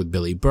success with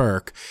Billy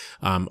Burke.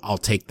 I'll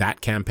take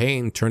that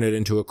campaign, turn it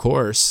into a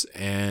course,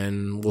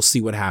 and we'll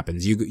see what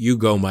happens. You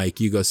go, Mike,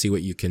 you go see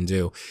what you can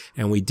do.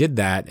 And we did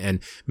that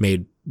and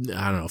made,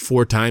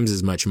 4 times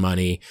as much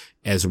money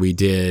as we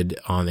did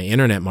on the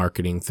internet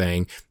marketing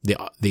thing.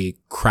 The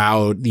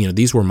crowd,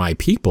 these were my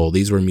people.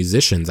 These were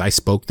musicians. I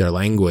spoke their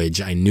language.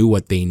 I knew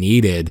what they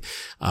needed.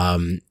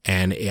 And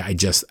I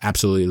just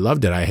absolutely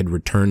loved it. I had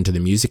returned to the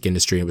music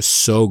industry. It was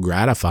so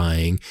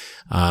gratifying.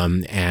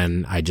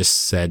 And I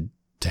just said,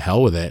 to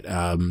hell with it.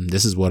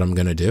 This is what I'm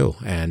going to do.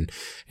 And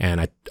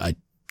I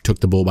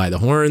took the bull by the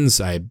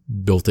horns. I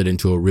built it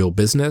into a real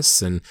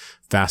business, and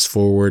fast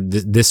forward,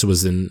 this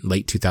was in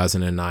late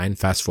 2009.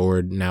 Fast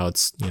forward, now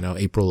it's,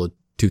 April of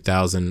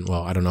 2000.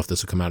 Well, I don't know if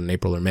this will come out in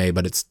April or May,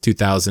 but it's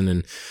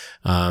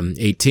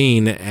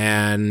 2018.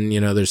 And,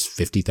 there's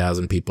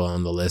 50,000 people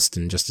on the list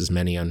and just as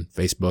many on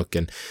Facebook,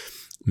 and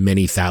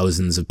many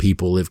thousands of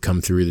people have come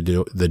through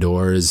the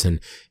doors. And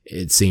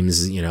it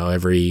seems,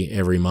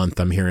 every month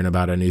I'm hearing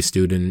about a new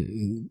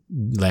student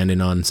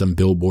landing on some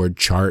Billboard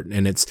chart,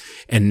 and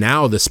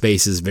now the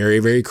space is very,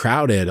 very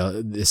crowded.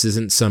 This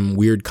isn't some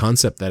weird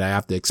concept that I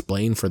have to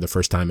explain for the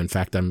first time. In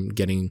fact, I'm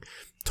getting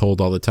told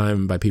all the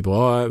time by people,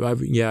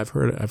 I've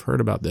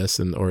heard about this,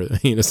 and, or,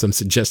 some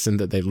suggestion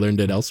that they've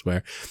learned it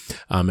elsewhere.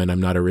 And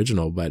I'm not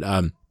original, but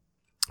I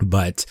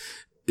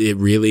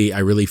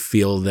really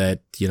feel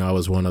that, I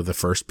was one of the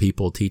first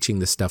people teaching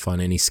this stuff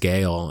on any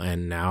scale.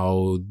 And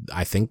now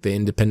I think the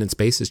independent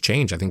space has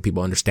changed. I think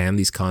people understand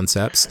these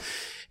concepts,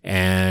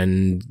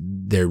 and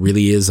there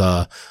really is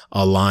a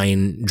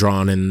line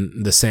drawn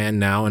in the sand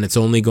now, and it's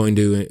only going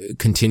to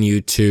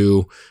continue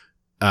to,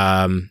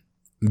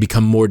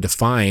 become more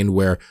defined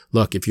where,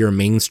 look, if you're a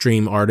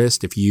mainstream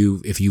artist, if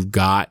you've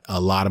got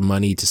a lot of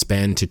money to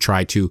spend to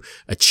try to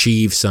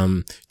achieve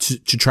to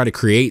try to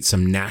create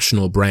some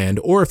national brand,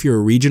 or if you're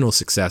a regional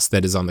success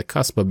that is on the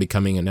cusp of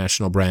becoming a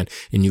national brand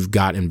and you've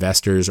got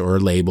investors or a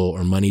label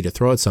or money to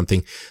throw at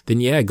something, then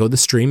yeah, go the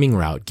streaming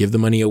route, give the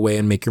money away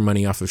and make your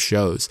money off of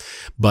shows.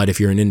 But if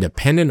you're an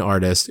independent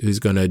artist who's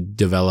going to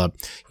develop,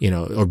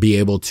 or be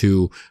able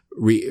to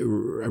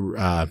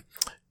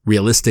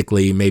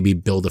realistically maybe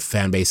build a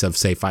fan base of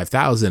say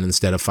 5,000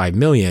 instead of 5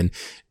 million,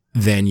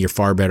 then you're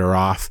far better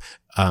off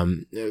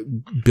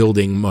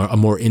building a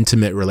more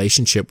intimate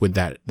relationship with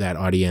that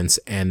audience,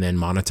 and then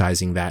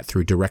monetizing that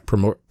through direct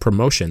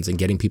promotions and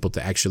getting people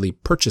to actually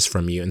purchase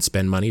from you and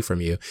spend money from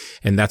you.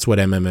 And that's what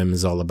MMM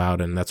is all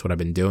about, and that's what I've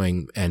been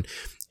doing, and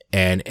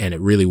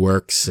it really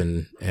works,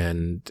 and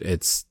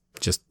it's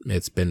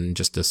been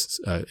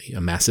just a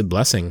massive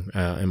blessing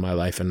in my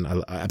life, and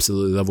I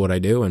absolutely love what I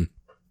do,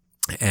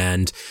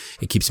 and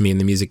it keeps me in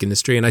the music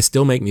industry. And I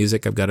still make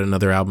music. I've got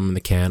another album in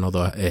the can,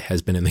 although it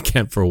has been in the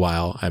can for a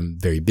while. I'm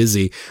very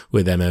busy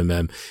with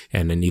MMM,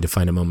 and I need to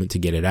find a moment to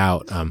get it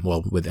out.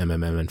 With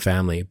MMM and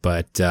family,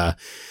 but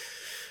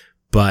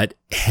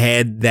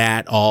had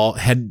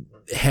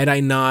I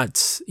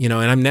not, and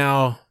I'm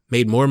now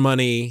made more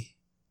money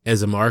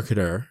as a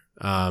marketer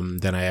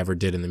than I ever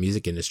did in the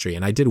music industry,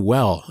 and I did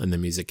well in the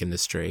music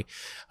industry,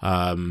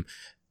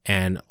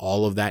 and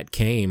all of that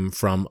came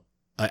from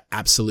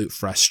absolute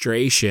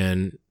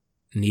frustration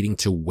needing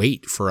to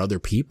wait for other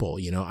people.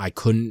 I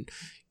couldn't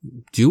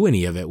do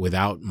any of it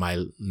without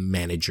my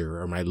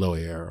manager or my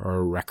lawyer or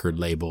a record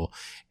label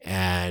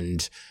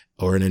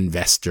or an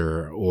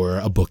investor or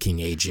a booking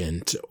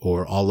agent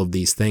or all of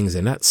these things.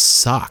 And that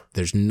sucked.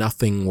 There's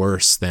nothing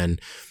worse than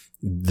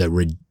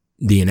the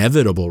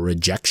inevitable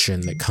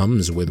rejection that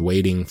comes with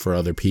waiting for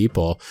other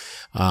people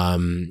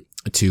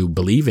to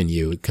believe in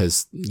you,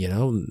 because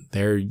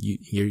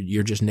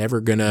you're just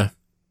never gonna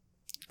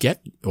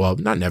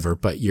not never,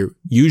 but you're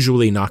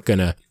usually not going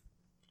to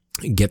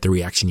get the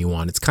reaction you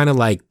want. It's kind of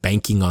like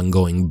banking on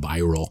going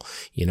viral.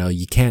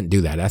 You can't do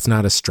that. That's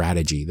not a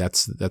strategy.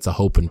 That's a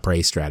hope and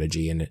pray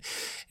strategy. And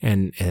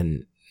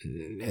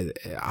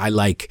I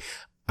like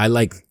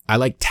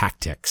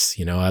tactics.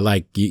 I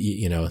like,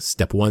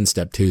 step 1,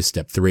 step 2,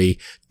 step 3,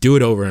 do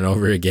it over and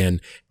over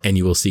again, and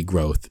you will see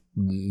growth.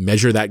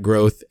 Measure that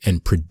growth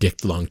and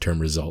predict long-term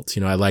results.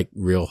 I like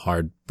real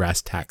hard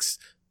brass tacks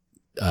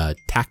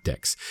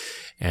tactics.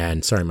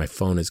 And sorry, my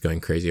phone is going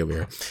crazy over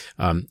here.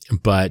 And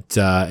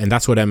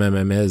that's what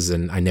MMM is.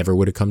 And I never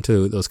would have come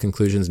to those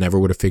conclusions, never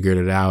would have figured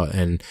it out.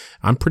 And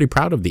I'm pretty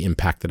proud of the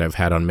impact that I've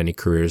had on many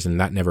careers.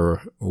 And that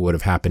never would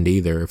have happened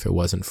either if it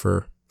wasn't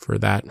for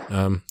that,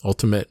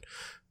 ultimate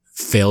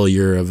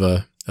failure of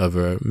a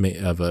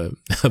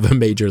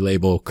major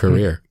label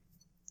career.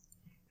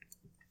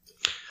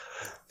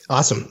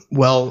 Awesome.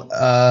 Well,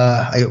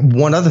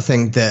 one other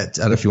thing that,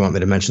 I don't know if you want me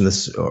to mention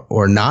this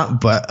or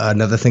not, but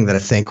another thing that I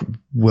think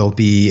will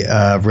be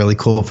really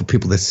cool for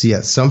people to see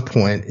at some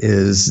point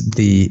is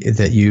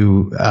that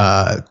you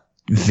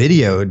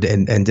videoed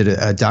and did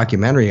a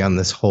documentary on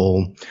this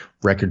whole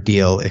record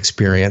deal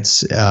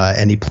experience.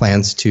 Any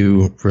plans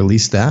to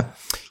release that?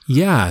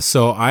 Yeah,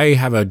 so I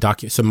have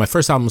so my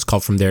first album was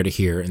called From There to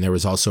Here, and there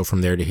was also From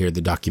There to Here,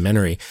 the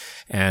documentary.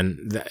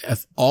 And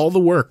all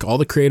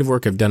the creative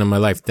work I've done in my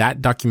life,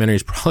 that documentary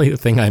is probably the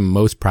thing I'm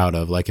most proud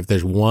of. Like, if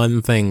there's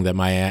one thing that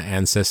my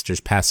ancestors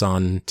pass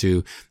on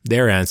to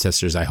their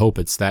ancestors, I hope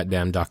it's that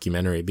damn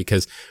documentary,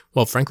 because,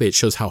 well, frankly, it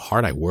shows how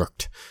hard I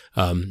worked.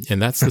 And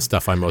that's the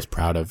stuff I'm most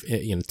proud of.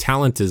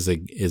 Talent is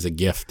a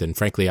gift, and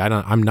frankly,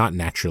 I'm not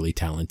naturally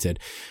talented.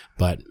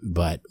 But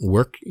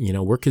work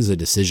is a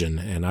decision,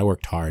 and I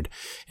worked hard,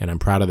 and I'm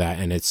proud of that.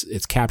 And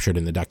it's captured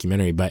in the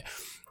documentary. But,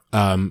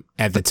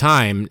 at the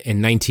time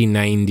in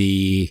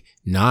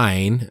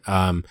 1999,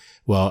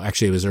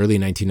 actually it was early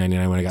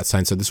 1999 when I got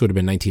signed. So this would have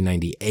been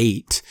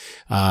 1998.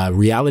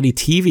 Reality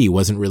TV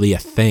wasn't really a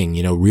thing.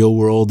 Real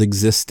World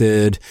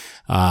existed.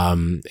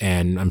 And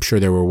I'm sure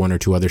there were one or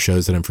two other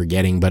shows that I'm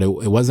forgetting, but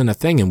it wasn't a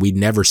thing. And we'd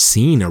never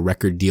seen a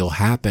record deal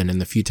happen.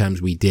 And the few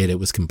times we did, it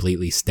was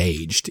completely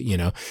staged,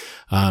 and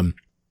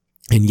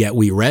yet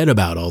we read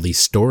about all these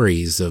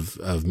stories of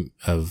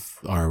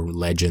our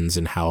legends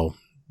and how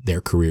their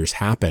careers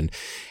happened.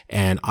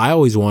 And I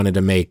always wanted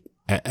to make,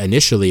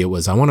 initially I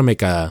want to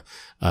make a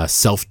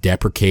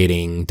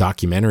self-deprecating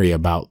documentary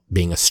about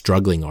being a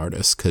struggling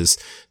artist. Cause,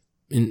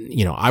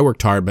 I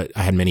worked hard, but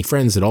I had many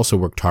friends that also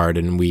worked hard,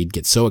 and we'd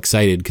get so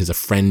excited because a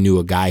friend knew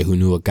a guy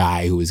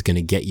who was going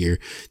to get your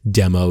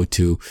demo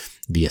to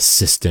the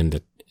assistant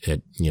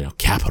at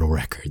Capitol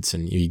Records.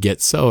 And you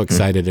get so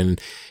excited,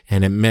 and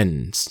it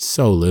meant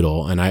so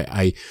little. And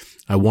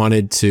I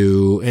wanted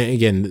to, and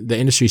again, the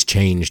industry's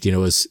changed. It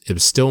was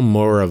still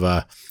more of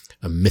a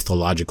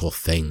mythological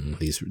thing,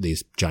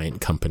 these giant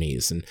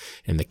companies and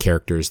the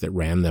characters that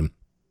ran them.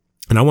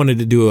 And I wanted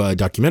to do a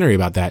documentary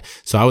about that.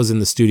 So I was in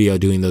the studio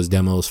doing those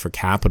demos for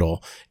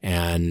Capitol,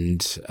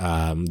 and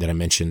that I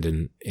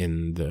mentioned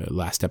in the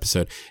last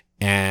episode.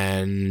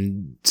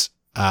 And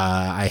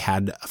I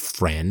had a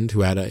friend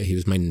he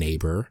was my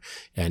neighbor,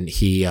 and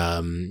he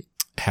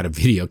had a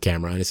video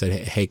camera, and I said,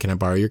 hey, can I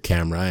borrow your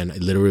camera? And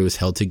it literally was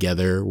held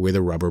together with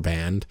a rubber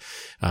band,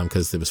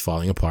 because it was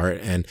falling apart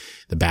and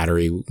the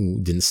battery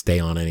didn't stay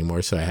on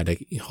anymore. So I had to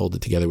hold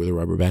it together with a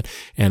rubber band.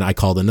 And I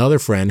called another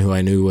friend who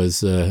I knew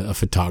was a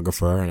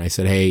photographer, and I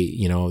said, hey,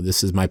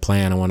 this is my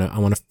plan. I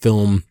want to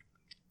film,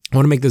 I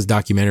want to make this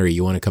documentary.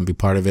 You want to come be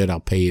part of it? I'll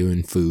pay you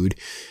in food.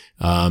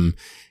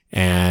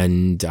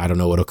 And I don't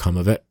know what'll come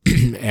of it.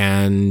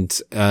 And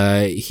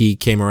he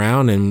came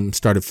around and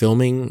started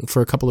filming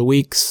for a couple of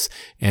weeks.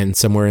 And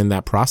somewhere in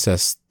that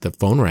process, the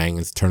phone rang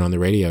and turned on the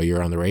radio.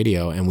 You're on the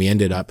radio. And we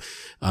ended up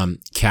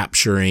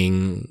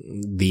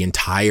capturing the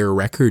entire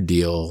record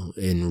deal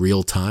in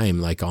real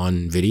time, like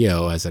on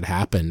video as it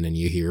happened. And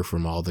you hear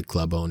from all the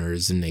club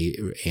owners and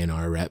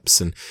A&R reps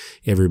and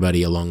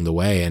everybody along the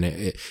way. And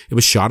it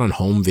was shot on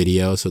home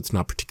video, so it's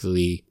not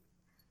particularly,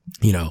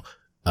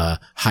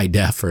 high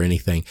def or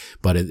anything,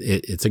 but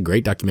it's a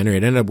great documentary.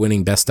 It ended up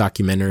winning Best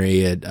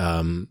Documentary at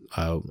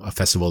a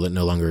festival that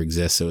no longer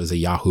exists. It was a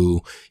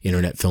Yahoo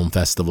Internet Film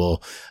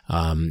Festival.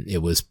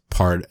 It was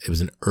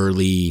an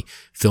early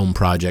film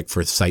project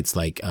for sites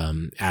like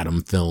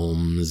Atom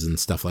Films and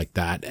stuff like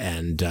that,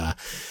 and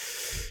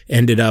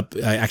ended up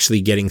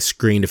actually getting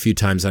screened a few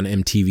times on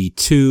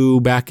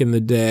MTV2 back in the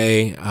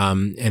day,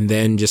 and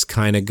then just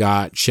kind of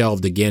got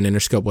shelved again.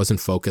 Interscope wasn't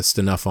focused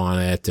enough on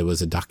it. It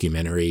was a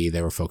documentary.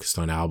 They were focused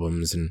on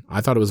albums, and I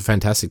thought it was a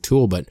fantastic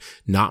tool, but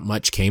not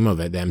much came of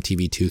it. The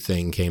MTV2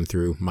 thing came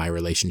through my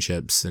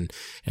relationships, and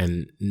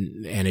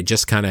it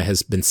just kind of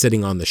has been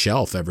sitting on the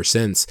shelf ever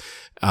since.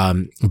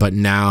 But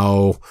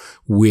now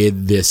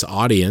with this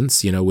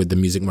audience, with the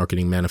Music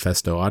Marketing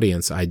Manifesto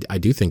audience, I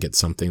do think it's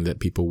something that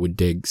people would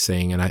dig,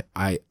 saying, and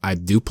I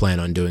do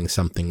plan on doing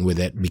something with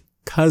it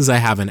because I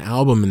have an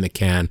album in the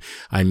can.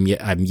 I'm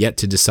yet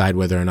to decide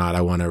whether or not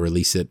I want to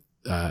release it,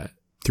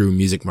 through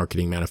Music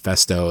Marketing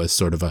Manifesto as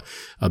sort of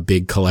a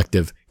big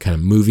collective kind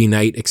of movie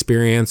night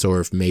experience, or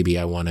if maybe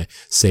I want to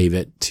save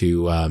it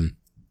to,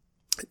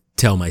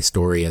 tell my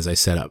story as I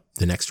set up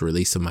the next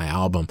release of my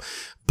album.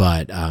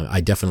 But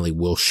I definitely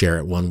will share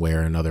it one way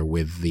or another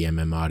with the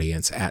MM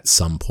audience at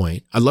some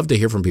point. I'd love to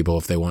hear from people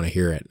if they want to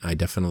hear it. I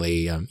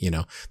definitely,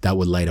 that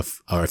would light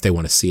or if they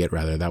want to see it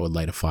rather, that would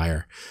light a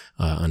fire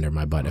under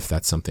my butt if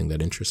that's something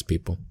that interests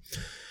people.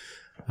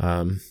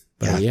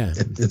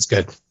 It's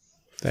good.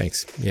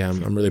 Thanks. Yeah,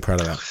 I'm really proud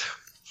of that.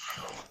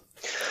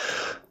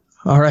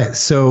 All right.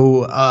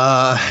 So,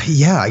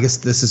 I guess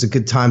this is a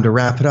good time to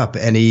wrap it up.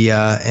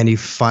 Any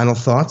final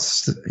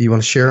thoughts you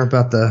want to share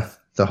about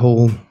the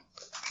whole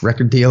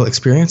record deal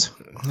experience?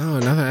 No,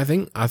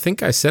 nothing. I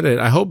think I said it.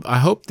 I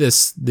hope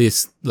this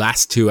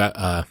last two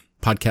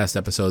podcast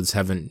episodes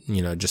haven't,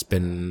 just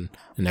been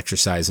an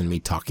exercise in me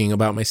talking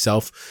about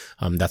myself.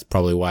 That's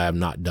probably why I've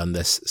not done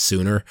this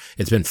sooner.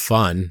 It's been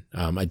fun.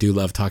 I do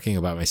love talking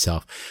about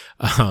myself.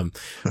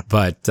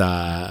 But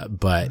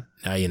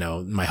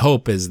my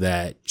hope is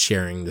that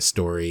sharing the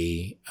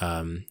story,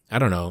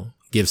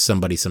 gives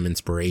somebody some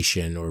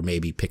inspiration, or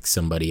maybe pick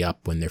somebody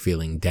up when they're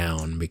feeling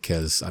down,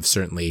 because I've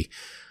certainly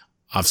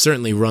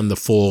run the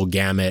full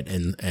gamut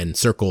and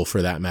circle,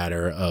 for that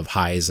matter, of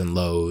highs and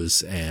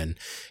lows and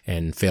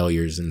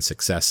failures and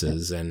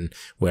successes. And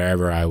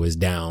wherever I was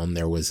down,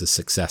 there was a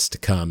success to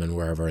come. And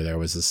wherever there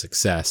was a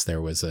success,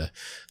 there was an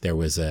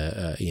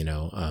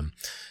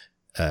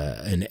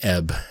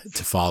ebb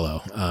to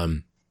follow.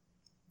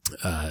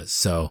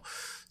 So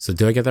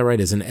do I get that right?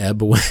 Is an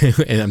ebb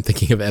and I'm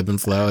thinking of ebb and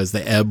flow, is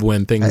the ebb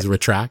when things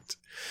retract?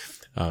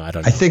 I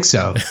don't know. I think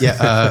so.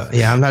 Yeah.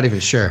 I'm not even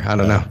sure. I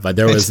don't know. But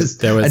there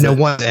was I know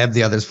one ebb,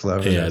 the other's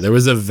flow. Yeah. There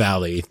was a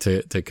valley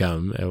to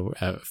come,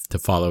 to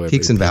follow.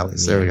 Peaks and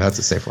valleys. There we go. That's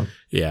a safe one.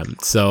 Yeah.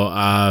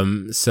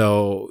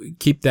 So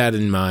keep that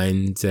in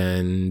mind,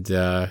 and,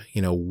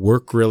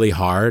 work really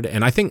hard.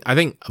 And I think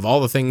of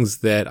all the things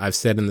that I've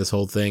said in this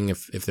whole thing,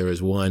 if there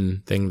was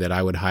one thing that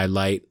I would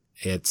highlight,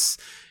 it's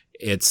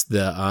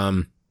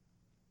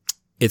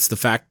the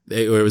fact,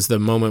 it was the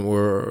moment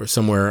where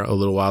somewhere a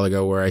little while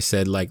ago where I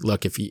said, like,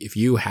 look, if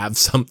you have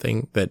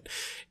something that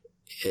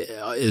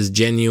is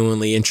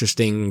genuinely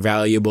interesting,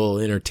 valuable,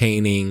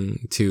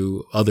 entertaining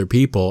to other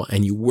people,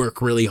 and you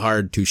work really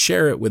hard to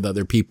share it with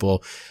other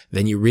people,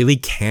 then you really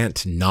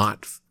can't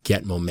not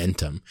get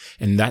momentum.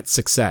 And that's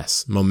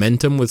success.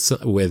 Momentum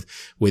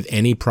with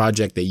any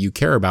project that you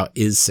care about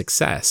is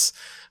success.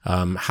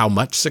 How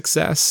much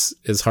success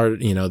is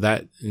hard,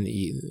 that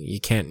you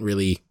can't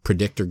really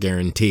predict or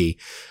guarantee.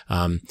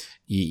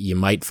 You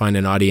might find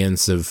an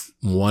audience of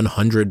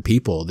 100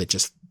 people that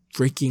just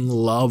freaking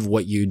love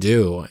what you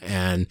do,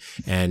 and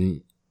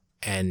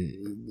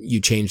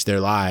you change their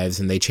lives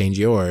and they change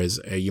yours.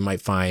 You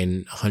might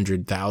find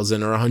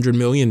 100,000 or 100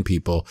 million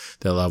people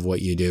that love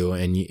what you do,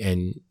 and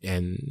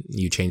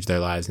you change their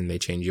lives and they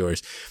change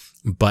yours.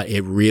 But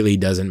it really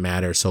doesn't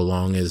matter so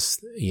long as,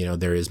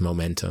 there is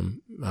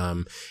momentum.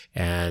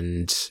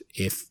 And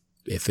if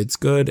it's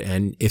good,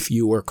 and if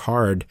you work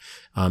hard,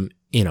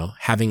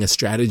 having a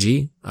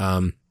strategy,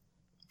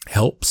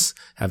 helps,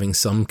 having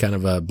some kind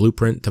of a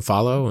blueprint to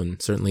follow.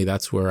 And certainly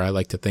that's where I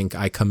like to think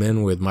I come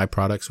in with my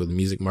products, with the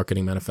Music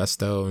Marketing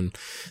Manifesto and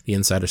the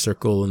Insider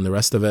Circle and the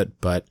rest of it.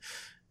 But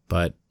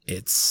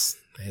it's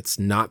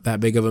not that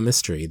big of a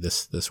mystery,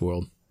 this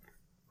world.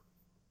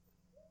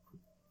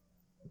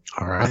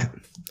 All right.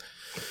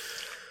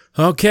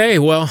 Okay,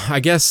 well,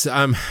 I guess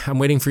I'm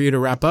waiting for you to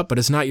wrap up, but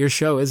it's not your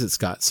show, is it,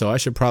 Scott? So I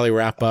should probably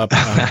wrap up.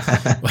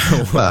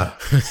 Well,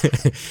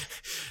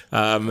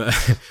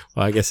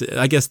 I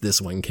guess this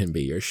one can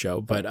be your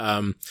show, but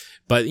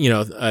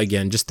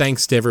again, just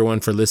thanks to everyone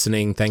for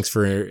listening. Thanks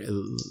for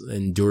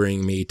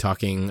enduring me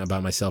talking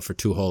about myself for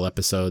 2 whole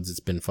episodes. It's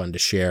been fun to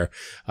share.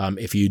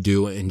 If you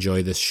do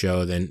enjoy this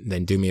show,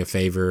 then do me a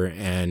favor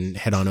and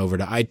head on over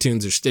to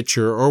iTunes or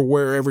Stitcher or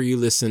wherever you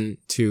listen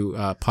to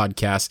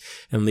podcasts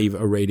and leave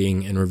a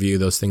rating and review.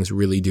 Those things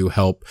really do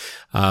help.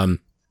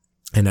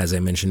 And as I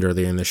mentioned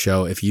earlier in the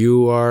show, if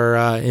you are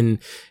in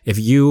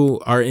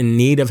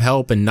need of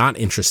help and not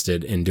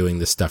interested in doing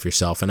this stuff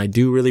yourself, and I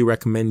do really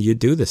recommend you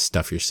do this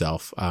stuff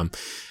yourself,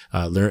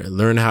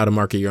 learn how to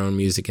market your own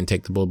music and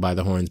take the bull by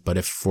the horns. But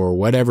if for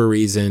whatever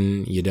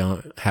reason you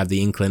don't have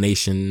the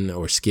inclination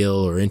or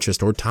skill or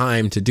interest or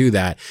time to do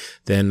that,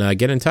 then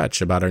get in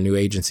touch about our new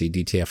agency,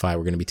 DTFI.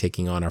 We're going to be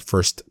taking on our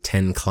first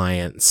 10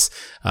 clients,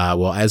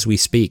 as we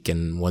speak.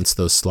 And once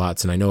those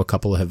slots, and I know a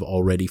couple have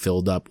already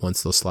filled up,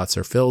 once those slots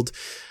are filled,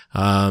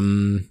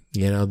 the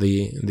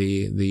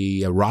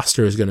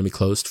roster is going to be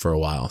closed for a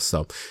while.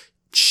 So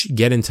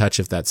get in touch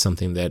if that's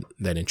something that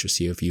interests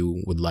you. If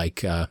you would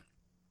like,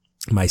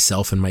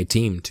 myself and my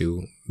team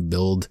to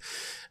build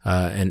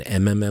an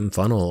MMM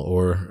funnel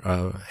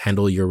or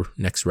handle your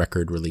next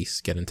record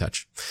release, get in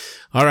touch.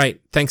 All right.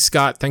 Thanks,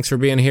 Scott. Thanks for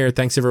being here.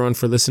 Thanks, everyone,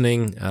 for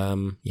listening.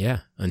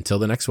 Until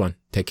the next one,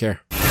 take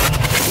care.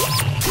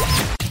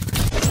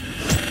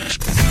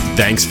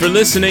 Thanks for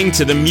listening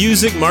to the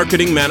Music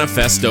Marketing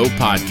Manifesto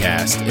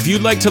podcast. If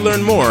you'd like to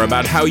learn more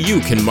about how you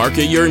can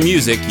market your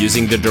music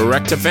using the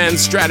direct-to-fan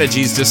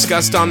strategies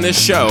discussed on this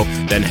show,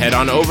 then head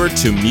on over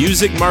to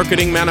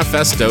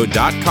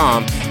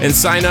musicmarketingmanifesto.com and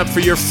sign up for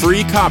your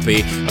free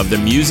copy of the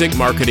Music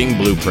Marketing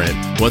Blueprint.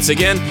 Once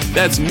again,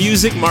 that's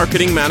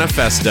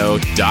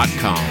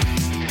musicmarketingmanifesto.com.